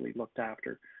safely looked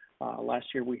after. Last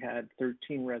year we had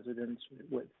 13 residents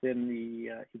within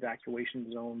the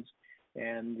evacuation zones,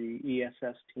 and the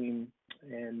ESS team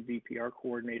and VPR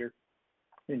coordinator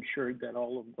ensured that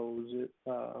all of those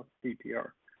VPR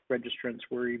registrants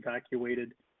were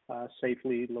evacuated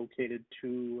safely, located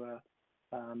to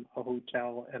a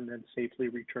hotel, and then safely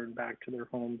returned back to their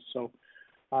homes. So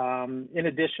in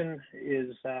addition,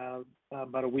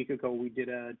 about a week ago we did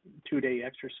a 2-day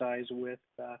exercise with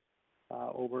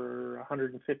over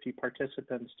 150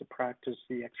 participants to practice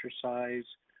the exercise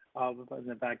of an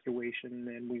evacuation,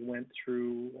 and we went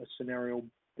through a scenario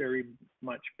very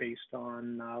much based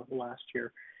on last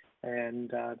year, and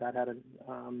that had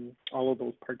all of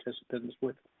those participants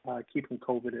with keeping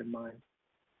COVID in mind.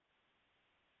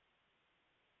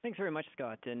 Thanks very much,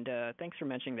 Scott, and thanks for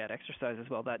mentioning that exercise as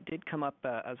well. That did come up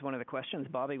as one of the questions.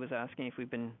 Bobby was asking if we've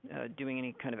been doing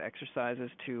any kind of exercises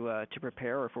to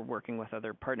prepare, or if we're working with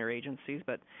other partner agencies.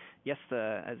 But yes,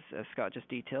 as Scott just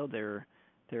detailed, there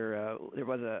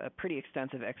was a pretty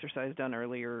extensive exercise done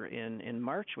earlier in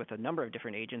March with a number of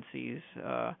different agencies,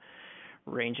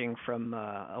 ranging from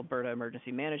Alberta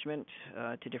Emergency Management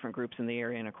to different groups in the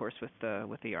area, and of course with the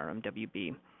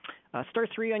RMWB. Star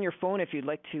 3 on your phone if you'd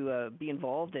like to be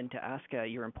involved and to ask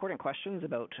your important questions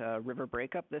about river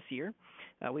breakup this year.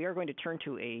 We are going to turn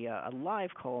to a live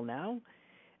call now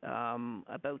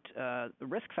about the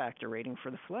risk factor rating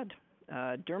for the flood.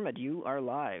 Dermot, you are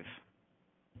live.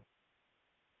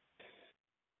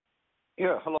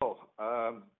 Yeah, hello.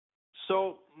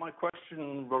 So my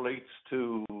question relates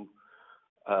to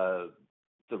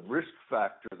the risk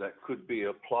factor that could be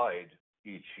applied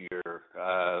each year.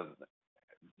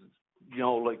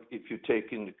 Like if you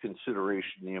take into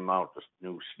consideration the amount of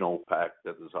new snowpack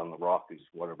that is on the Rockies,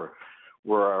 whatever,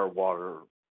 where our water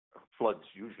floods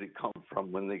usually come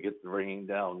from when they get the rain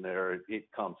down there,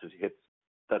 it comes, it hits.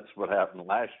 That's what happened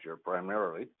last year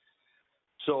primarily.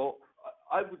 So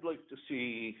I would like to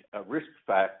see a risk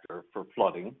factor for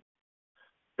flooding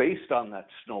based on that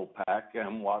snowpack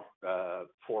and what 4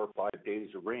 or 5 days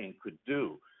of rain could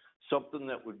do. Something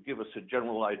that would give us a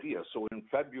general idea. So in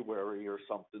February or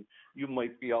something, you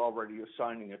might be already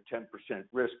assigning a 10%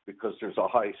 risk because there's a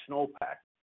high snowpack.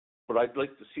 But I'd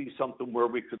like to see something where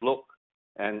we could look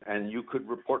and you could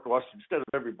report to us, instead of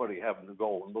everybody having to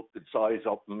go and look the size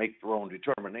up and make their own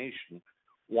determination.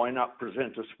 Why not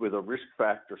present us with a risk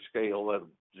factor scale of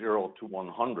 0 to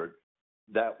 100?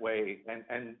 That way,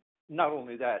 and not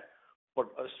only that, but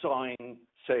assign,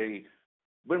 say,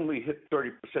 when we hit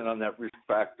 30% on that risk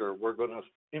factor, we're going to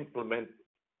implement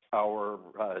our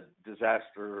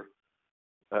disaster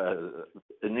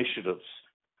initiatives,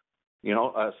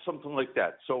 something like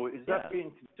that. So is that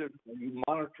being considered? Are you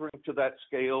monitoring to that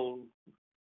scale?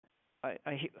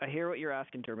 I hear what you're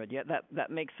asking, Dermot. Yeah,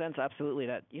 that makes sense. Absolutely.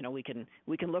 That we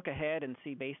can look ahead and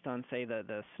see based on, say,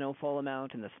 the snowfall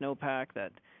amount and the snowpack,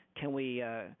 that can we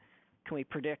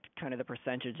predict kind of the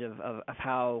percentage of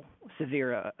how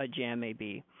severe a jam may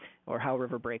be, or how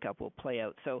river breakup will play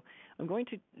out. So I'm going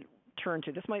to turn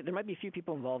to there might be a few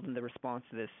people involved in the response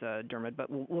to this, Dermot, but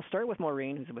we'll start with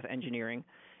Maureen, who's with engineering.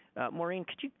 Maureen,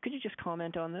 could you just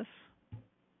comment on this?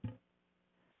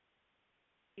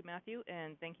 Thank you, Matthew,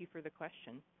 and thank you for the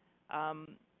question.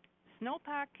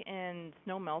 Snowpack and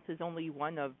snowmelt is only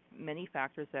one of many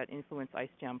factors that influence ice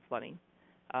jam flooding.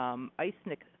 Ice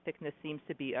thickness seems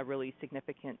to be a really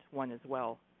significant one as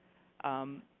well.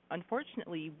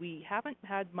 Unfortunately, we haven't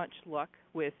had much luck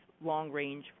with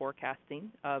long-range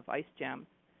forecasting of ice jams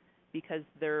because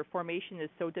their formation is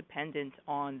so dependent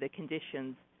on the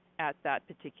conditions at that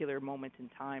particular moment in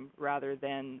time, rather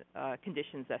than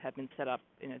conditions that have been set up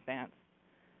in advance.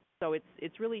 So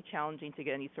it's really challenging to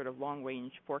get any sort of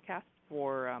long-range forecast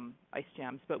for ice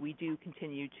jams, but we do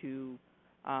continue to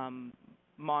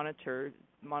monitor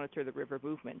the river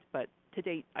movement. But to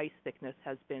date, ice thickness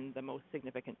has been the most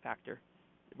significant factor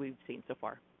we've seen so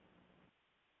far.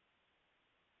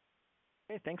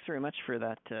 Okay, thanks very much for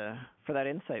that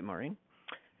insight, Maureen.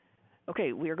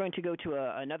 Okay, we are going to go to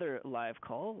another live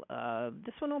call.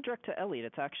 This one I'll direct to Elliot.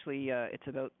 It's actually it's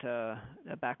about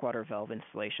a backwater valve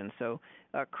installation. So,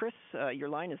 Chris, your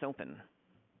line is open.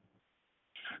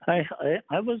 Hi,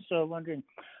 I was wondering.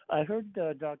 I heard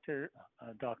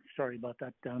sorry about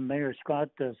that, Mayor Scott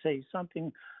say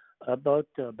something about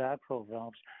backflow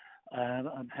valves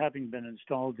having been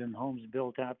installed in homes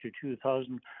built after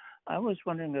 2000. I was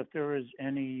wondering if there is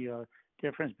any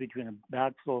difference between a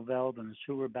backflow valve and a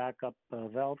sewer backup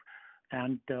valve,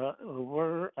 and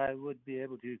where I would be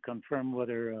able to confirm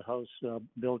whether a house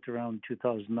built around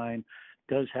 2009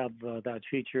 does have that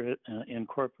feature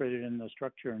incorporated in the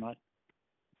structure or not.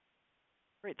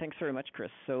 Great, thanks very much, Chris.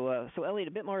 So Elliot,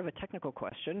 a bit more of a technical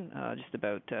question, just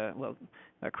about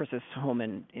Chris's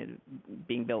home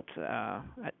being built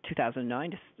at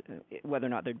 2009, just whether or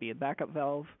not there'd be a backup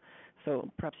valve. So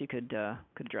perhaps you could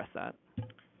address that.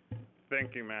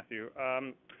 Thank you, Matthew.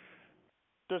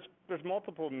 There's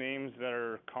multiple names that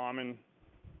are common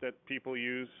that people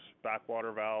use: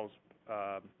 backwater valves,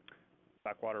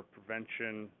 backwater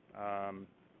prevention.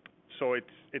 So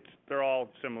they're all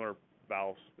similar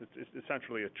valves. It's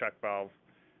essentially a check valve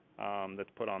that's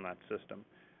put on that system.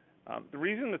 The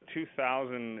reason the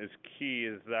 2000 is key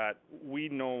is that we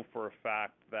know for a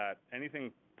fact that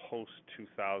anything post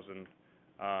 2000,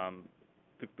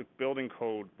 the building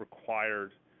code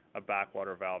required a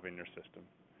backwater valve in your system.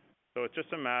 So it's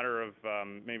just a matter of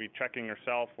maybe checking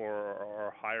yourself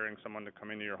or hiring someone to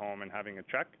come into your home and having a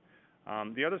check.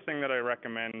 The other thing that I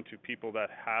recommend to people that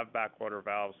have backwater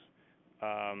valves,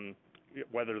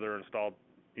 whether they're installed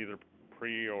either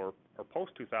pre or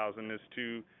post 2000, is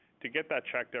to get that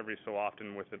checked every so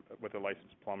often with a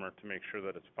licensed plumber to make sure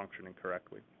that it's functioning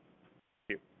correctly.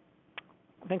 Thank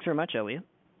you. Thanks very much, Elliot.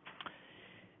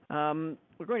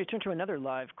 We're going to turn to another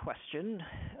live question.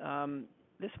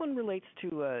 This one relates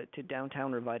to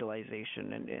downtown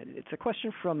revitalization, and it's a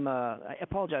question from, I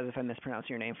apologize if I mispronounce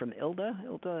your name, from Ilda.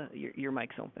 Ilda, your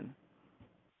mic's open.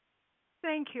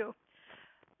 Thank you.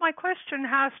 My question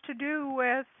has to do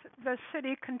with the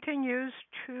city continues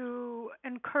to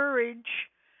encourage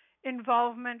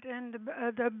involvement in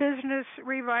the business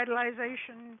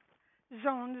revitalization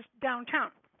zones downtown.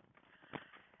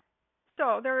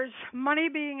 So there's money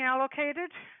being allocated,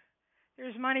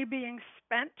 there's money being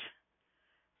spent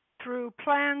through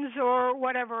plans or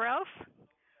whatever else,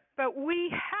 but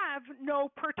we have no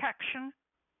protection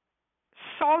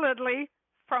solidly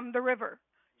from the river.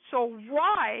 So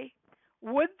why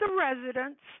would the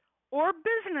residents or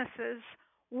businesses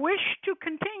wish to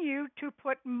continue to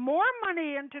put more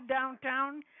money into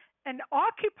downtown and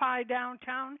occupy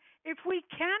downtown if we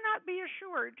cannot be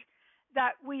assured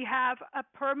that we have a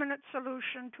permanent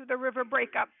solution to the river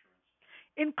breakup,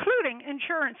 including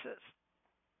insurances?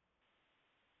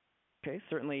 Okay,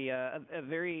 certainly a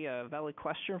very valid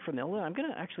question from Ilda. I'm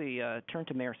going to actually turn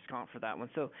to Mayor Scott for that one.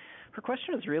 So her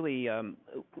question is really,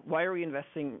 why are we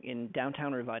investing in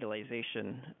downtown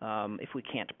revitalization if we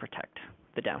can't protect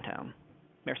the downtown?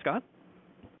 Mayor Scott?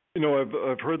 You know,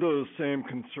 I've heard those same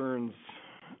concerns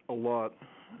a lot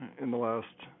in the last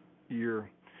year.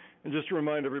 And just to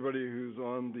remind everybody who's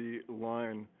on the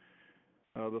line,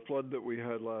 the flood that we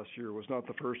had last year was not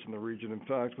the first in the region. In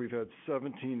fact, we've had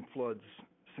 17 floods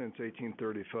since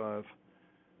 1835.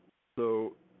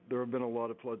 So there have been a lot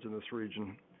of floods in this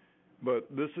region. But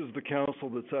this is the council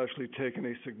that's actually taken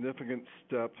a significant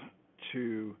step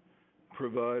to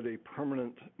provide a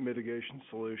permanent mitigation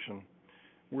solution.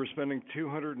 We're spending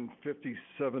 $257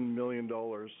 million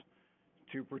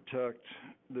to protect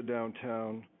the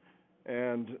downtown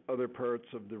and other parts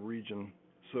of the region.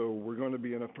 So we're going to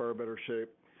be in a far better shape.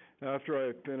 After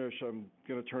I finish, I'm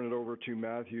going to turn it over to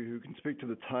Matthew, who can speak to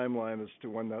the timeline as to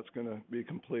when that's going to be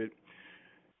complete.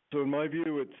 So in my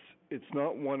view, it's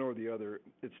not one or the other.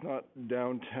 It's not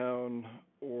downtown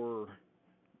or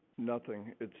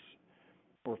nothing.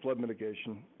 Or flood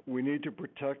mitigation. We need to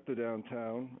protect the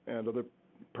downtown and other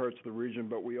parts of the region,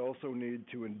 but we also need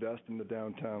to invest in the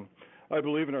downtown. I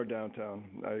believe in our downtown.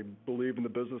 I believe in the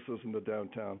businesses in the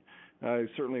downtown. I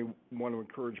certainly want to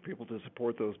encourage people to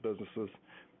support those businesses.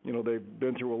 You know, they've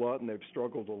been through a lot and they've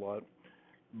struggled a lot,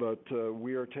 but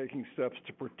we are taking steps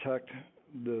to protect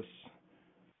this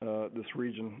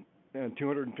region. And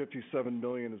 $257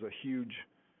 million is a huge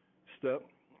step.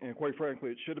 And quite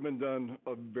frankly, it should have been done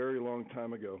a very long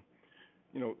time ago.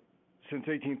 You know, since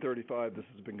 1835, this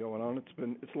has been going on.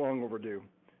 It's long overdue.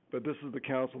 But this is the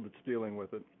council that's dealing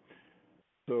with it.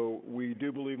 So we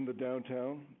do believe in the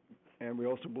downtown, and we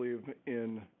also believe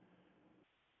in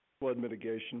flood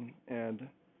mitigation. And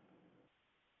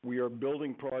we are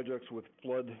building projects with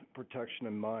flood protection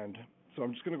in mind. So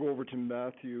I'm just going to go over to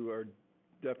Matthew, our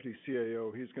Deputy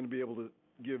CAO. He's going to be able to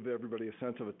give everybody a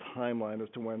sense of a timeline as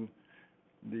to when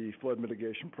the flood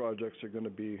mitigation projects are going to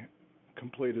be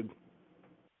completed.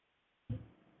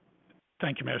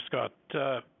 Thank you, Mayor Scott.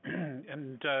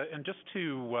 And just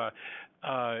to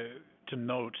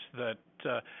note that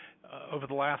over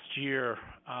the last year,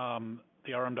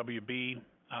 the RMWB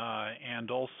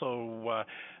and also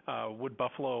Wood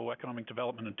Buffalo Economic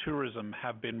Development and Tourism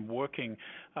have been working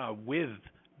with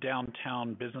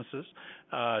downtown businesses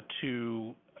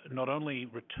to not only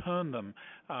return them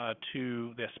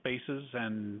to their spaces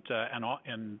and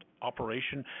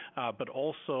operation, but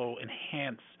also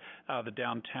enhance the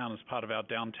downtown as part of our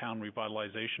downtown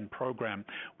revitalization program.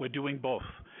 We're doing both.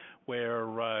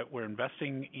 We're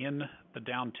investing in the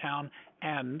downtown,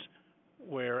 and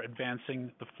we're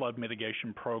advancing the flood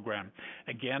mitigation program.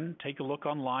 Again, take a look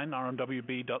online,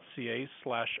 rmwb.ca/river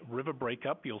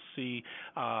breakup. You'll see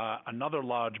another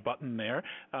large button there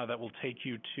that will take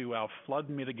you to our flood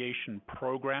mitigation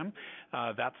program.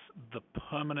 That's the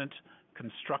permanent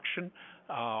construction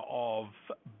of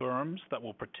berms that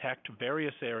will protect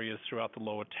various areas throughout the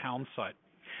lower town site.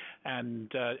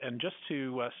 And just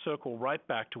to circle right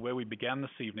back to where we began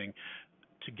this evening,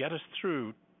 to get us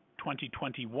through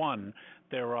 2021,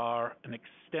 there are an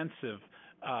extensive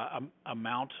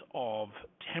amount of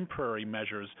temporary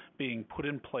measures being put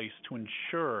in place to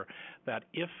ensure that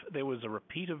if there was a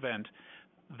repeat event,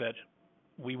 that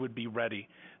we would be ready,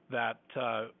 that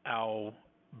our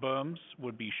berms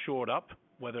would be shored up,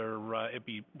 whether it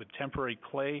be with temporary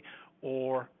clay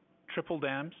or triple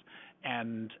dams,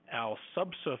 and our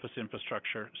subsurface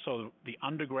infrastructure, so the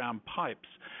underground pipes,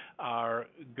 are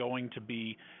going to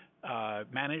be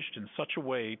managed in such a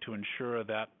way to ensure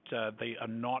that they are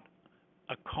not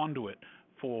a conduit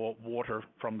for water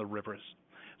from the rivers.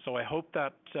 So I hope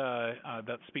that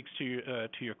that speaks to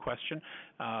your question.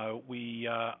 We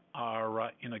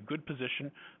are in a good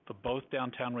position for both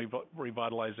downtown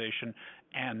revitalization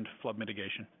and flood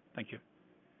mitigation. Thank you.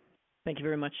 Thank you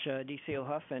very much, DCO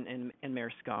Huff and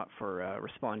Mayor Scott, for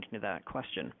responding to that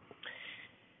question.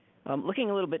 Looking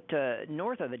a little bit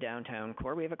north of the downtown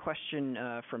core, we have a question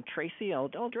from Tracy. I'll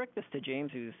direct this to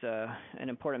James, who's an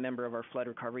important member of our flood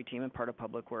recovery team and part of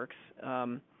Public Works.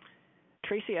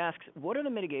 Tracy asks, what are the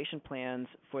mitigation plans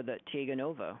for the Taiga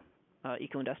Nova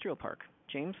Eco-Industrial Park?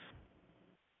 James?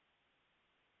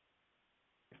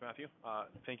 Thanks, Matthew.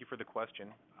 Thank you for the question.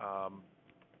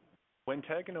 When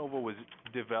Taiga Nova was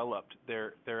developed,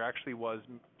 there actually was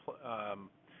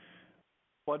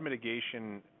flood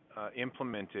mitigation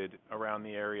implemented around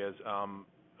the areas.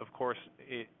 Of course,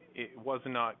 it was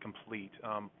not complete.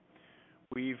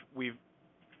 We've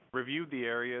reviewed the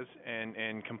areas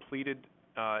and completed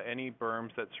any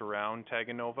berms that surround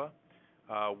Taiga Nova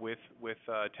with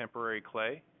temporary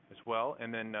clay as well,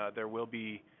 and then there will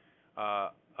be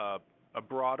a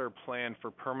broader plan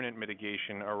for permanent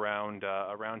mitigation around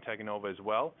Taiga Nova as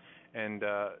well. And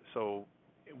so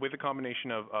with a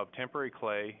combination of temporary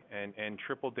clay and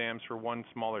triple dams for one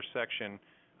smaller section,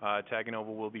 Taiga Nova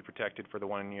will be protected for the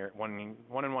 1 in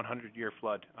 100 year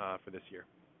flood for this year.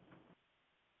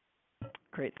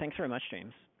 Great, thanks very much,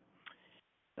 James.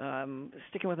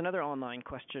 Sticking with another online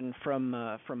question from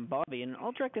Bobby, and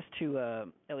I'll direct this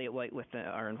to Elliot White with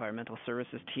our environmental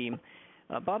services team.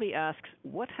 Bobby asks,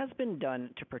 what has been done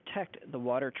to protect the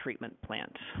water treatment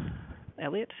plant?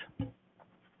 Elliot?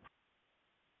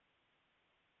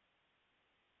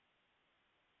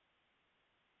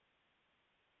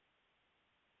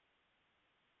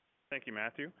 Thank you,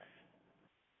 Matthew.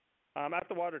 At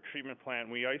the water treatment plant,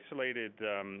 we isolated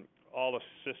all the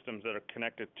systems that are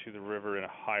connected to the river in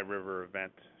a high river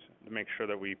event to make sure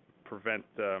that we prevent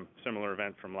similar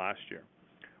event from last year.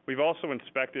 We've also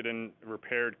inspected and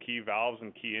repaired key valves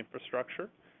and key infrastructure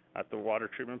at the water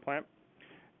treatment plant.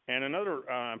 And another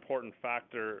important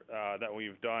factor that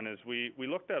we've done is we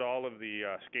looked at all of the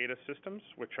SCADA systems,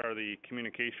 which are the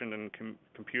communication and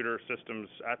computer systems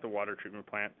at the water treatment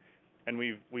plant, and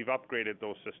we've upgraded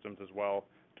those systems as well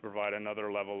to provide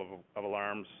another level of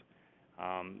alarms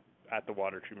at the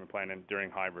water treatment plant and during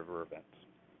high river events.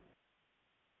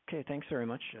 Okay, thanks very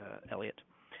much, Elliot.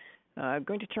 I'm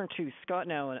going to turn to Scott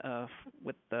now.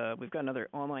 We've got another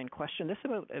online question. This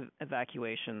is about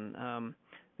evacuation.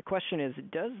 The question is,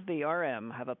 does the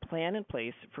RM have a plan in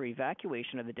place for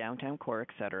evacuation of the downtown core,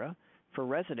 etc., for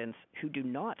residents who do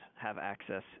not have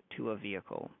access to a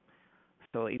vehicle?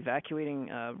 So evacuating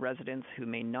residents who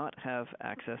may not have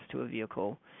access to a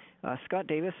vehicle. Scott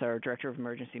Davis, our Director of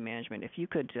Emergency Management, if you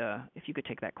could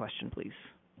take that question, please.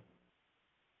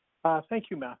 Thank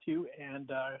you, Matthew.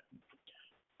 And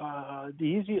the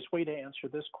easiest way to answer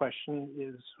this question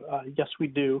is yes, we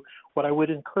do. What I would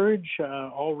encourage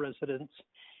all residents,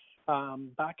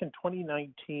 back in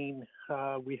 2019,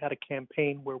 we had a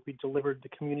campaign where we delivered the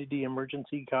community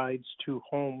emergency guides to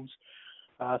homes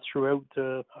throughout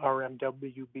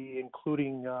RMWB,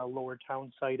 including Lower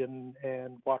Town Site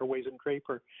and Waterways and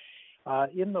Draper.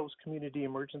 In those community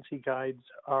emergency guides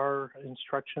are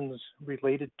instructions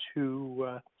related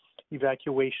to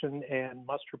evacuation and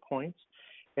muster points.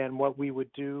 And what we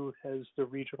would do as the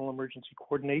Regional Emergency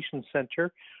Coordination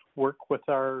Center work with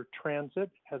our transit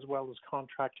as well as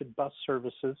contracted bus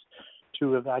services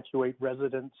to evacuate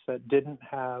residents that didn't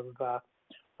have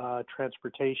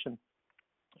transportation,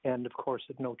 and of course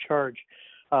at no charge.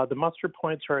 The muster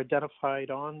points are identified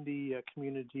on the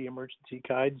community emergency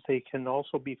guides. They can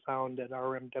also be found at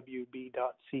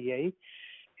rmwb.ca,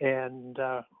 and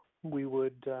we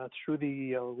would, through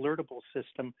the alertable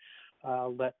system,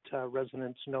 let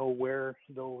residents know where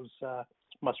those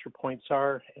muster points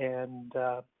are, and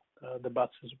the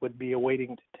buses would be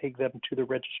awaiting to take them to the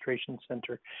registration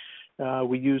center.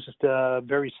 We used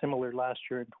very similar last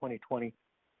year in 2020.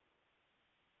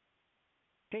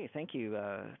 Okay, thank you.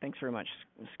 Thanks very much,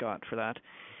 Scott, for that.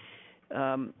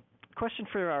 Question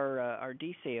for our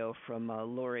DCAO from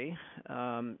Lori.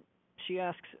 She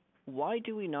asks, why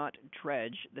do we not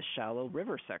dredge the shallow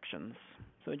river sections?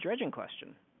 So a dredging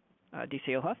question.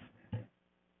 DCAO Huff?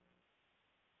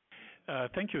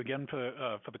 Thank you again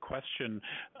for the question.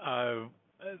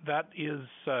 That is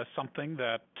something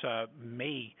that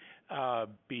may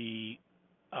be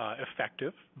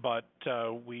effective, but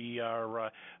we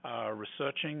are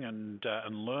researching and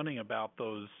learning about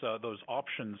those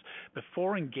options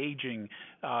before engaging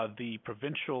the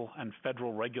provincial and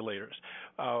federal regulators.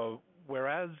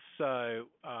 Whereas the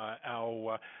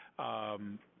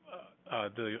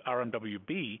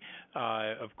RMWB,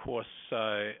 of course,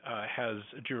 has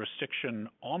jurisdiction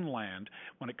on land.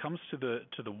 When it comes to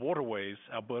the waterways,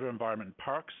 Alberta Environment and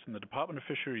Parks and the Department of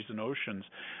Fisheries and Oceans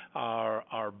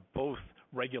are both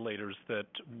regulators that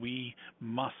we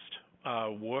must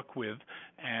work with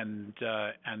and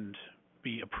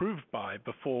be approved by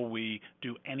before we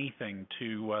do anything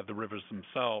to the rivers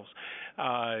themselves.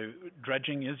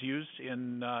 Dredging is used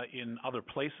in other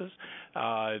places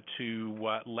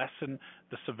to lessen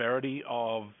the severity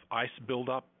of ice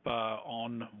buildup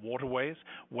on waterways.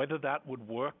 Whether that would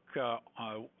work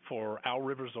for our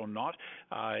rivers or not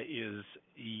is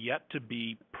yet to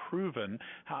be proven.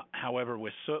 However,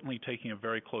 we're certainly taking a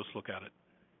very close look at it.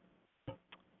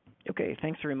 Okay,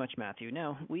 thanks very much, Matthew.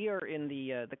 Now, we are in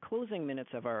the closing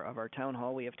minutes of our town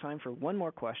hall. We have time for one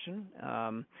more question.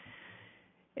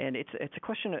 And it's a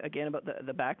question, again, about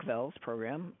the back valves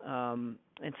program.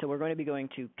 And so we're going to be going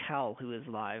to Cal, who is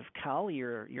live. Cal,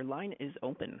 your line is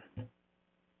open.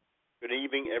 Good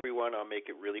evening, everyone. I'll make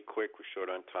it really quick. We're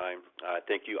short on time.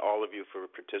 Thank you, all of you, for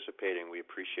participating. We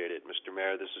appreciate it. Mr.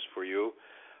 Mayor, this is for you.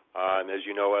 As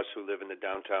you know, us who live in the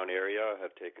downtown area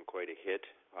have taken quite a hit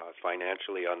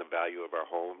financially on the value of our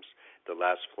homes. The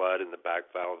last flood and the back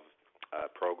valve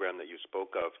program that you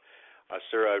spoke of.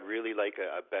 Sir, I'd really like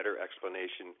a better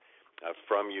explanation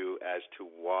from you as to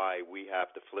why we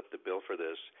have to flip the bill for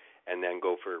this and then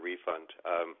go for a refund.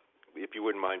 If you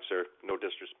wouldn't mind, sir, no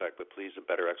disrespect, but please a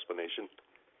better explanation.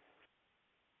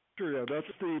 Sure, yeah, that's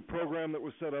the program that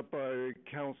was set up by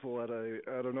council at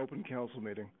an open council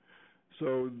meeting.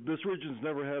 So this region's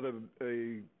never had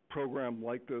a program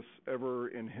like this ever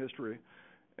in history.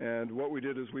 And what we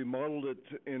did is we modeled it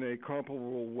in a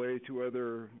comparable way to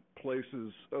other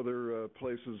places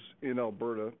in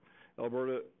Alberta.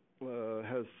 Alberta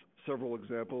has several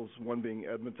examples, one being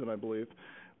Edmonton, I believe.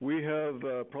 We have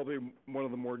probably one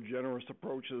of the more generous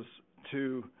approaches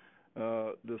to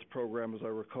this program, as I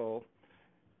recall.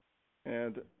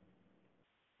 And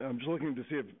I'm just looking to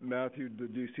see if Matthew, the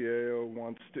DCAO,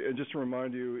 wants to, and just to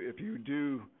remind you, if you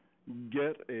do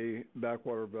get a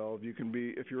backwater valve, you can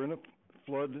be, if you're in a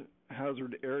flood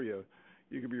hazard area,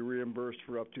 you can be reimbursed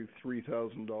for up to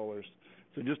 $3,000.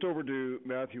 So just over to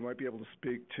Matthew, might be able to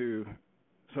speak to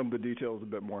some of the details a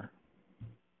bit more.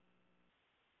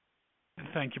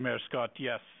 Thank you, Mayor Scott.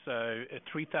 Yes,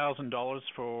 $3,000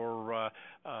 for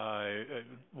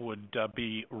would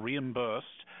be reimbursed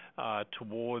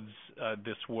towards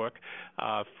this work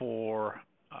for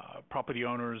property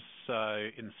owners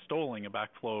installing a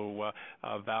backflow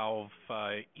valve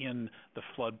in the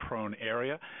flood-prone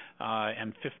area,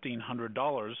 and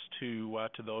 $1,500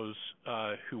 to those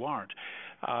who aren't.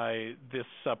 This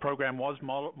program was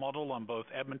modeled on both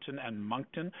Edmonton and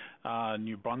Moncton,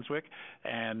 New Brunswick,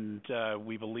 and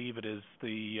we believe it is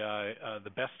the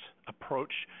best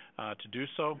approach to do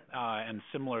so, and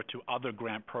similar to other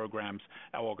grant programs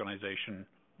our organization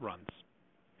runs.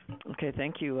 Okay,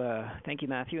 thank you,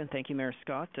 Matthew, and thank you, Mayor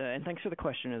Scott, and thanks for the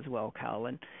question as well, Cal,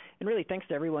 and really thanks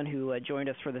to everyone who joined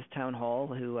us for this town hall,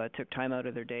 who took time out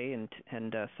of their day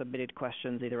and submitted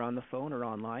questions either on the phone or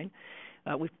online.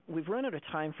 We've run out of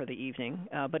time for the evening,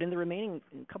 but in the remaining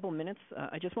couple of minutes,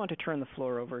 I just want to turn the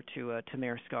floor over to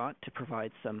Mayor Scott to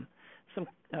provide some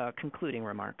concluding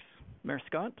remarks. Mayor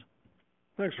Scott?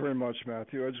 Thanks very much,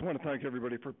 Matthew. I just want to thank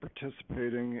everybody for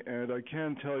participating, and I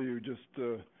can tell you, just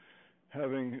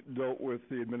having dealt with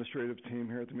the administrative team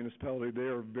here at the municipality, they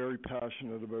are very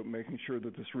passionate about making sure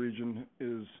that this region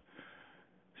is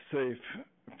safe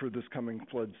for this coming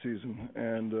flood season,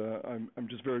 and I'm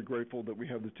just very grateful that we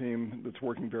have the team that's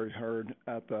working very hard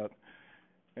at that.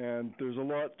 And there's a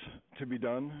lot to be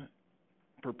done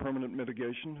for permanent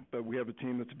mitigation, but we have a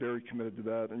team that's very committed to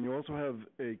that. And you also have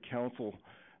a council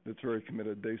that's very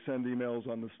committed. They send emails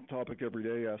on this topic every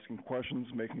day, asking questions,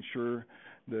 making sure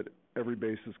that every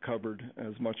base is covered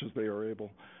as much as they are able.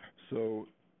 So,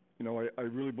 you know, I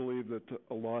really believe that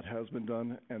a lot has been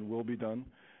done and will be done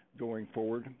going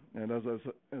forward. And as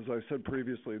I said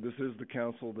previously, this is the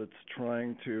council that's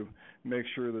trying to make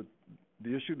sure that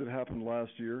the issue that happened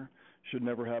last year should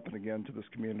never happen again to this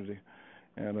community.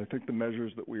 And I think the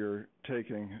measures that we are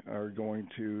taking are going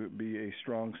to be a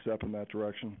strong step in that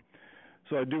direction.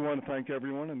 So I do want to thank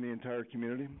everyone in the entire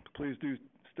community. Please do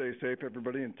stay safe,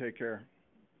 everybody, and take care.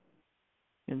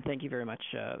 And thank you very much,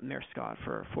 Mayor Scott,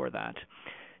 for that.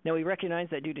 Now, we recognize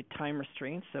that due to time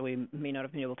restraints, so we may not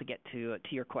have been able to get to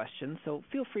your questions. So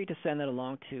feel free to send that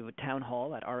along to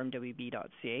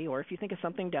townhall@rmwb.ca, or if you think of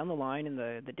something down the line in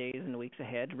the days and the weeks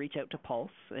ahead, reach out to Pulse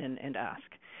and ask.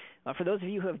 For those of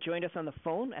you who have joined us on the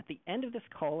phone, at the end of this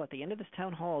call, at the end of this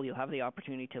town hall, you'll have the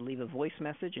opportunity to leave a voice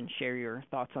message and share your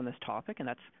thoughts on this topic, and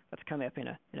that's coming up in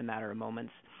a matter of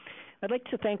moments. I'd like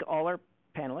to thank all our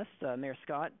panelists, Mayor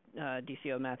Scott,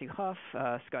 DCO Matthew Huff,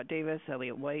 Scott Davis,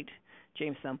 Elliot White,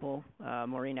 James Semple,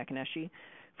 Maureen Ekaneshi,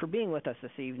 for being with us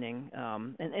this evening.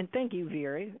 And thank you,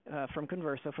 Vieri, from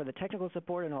Converso, for the technical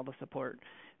support and all the support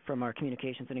from our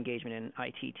communications and engagement and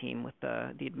IT team with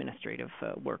the administrative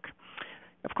work.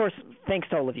 Of course, thanks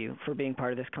to all of you for being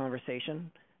part of this conversation,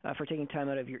 for taking time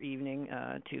out of your evening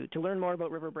to learn more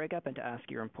about River Breakup and to ask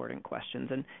your important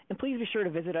questions. And please be sure to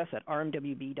visit us at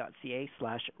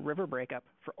rmwb.ca/River Breakup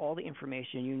for all the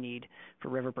information you need for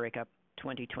River Breakup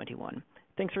 2021.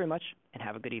 Thanks very much, and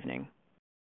have a good evening.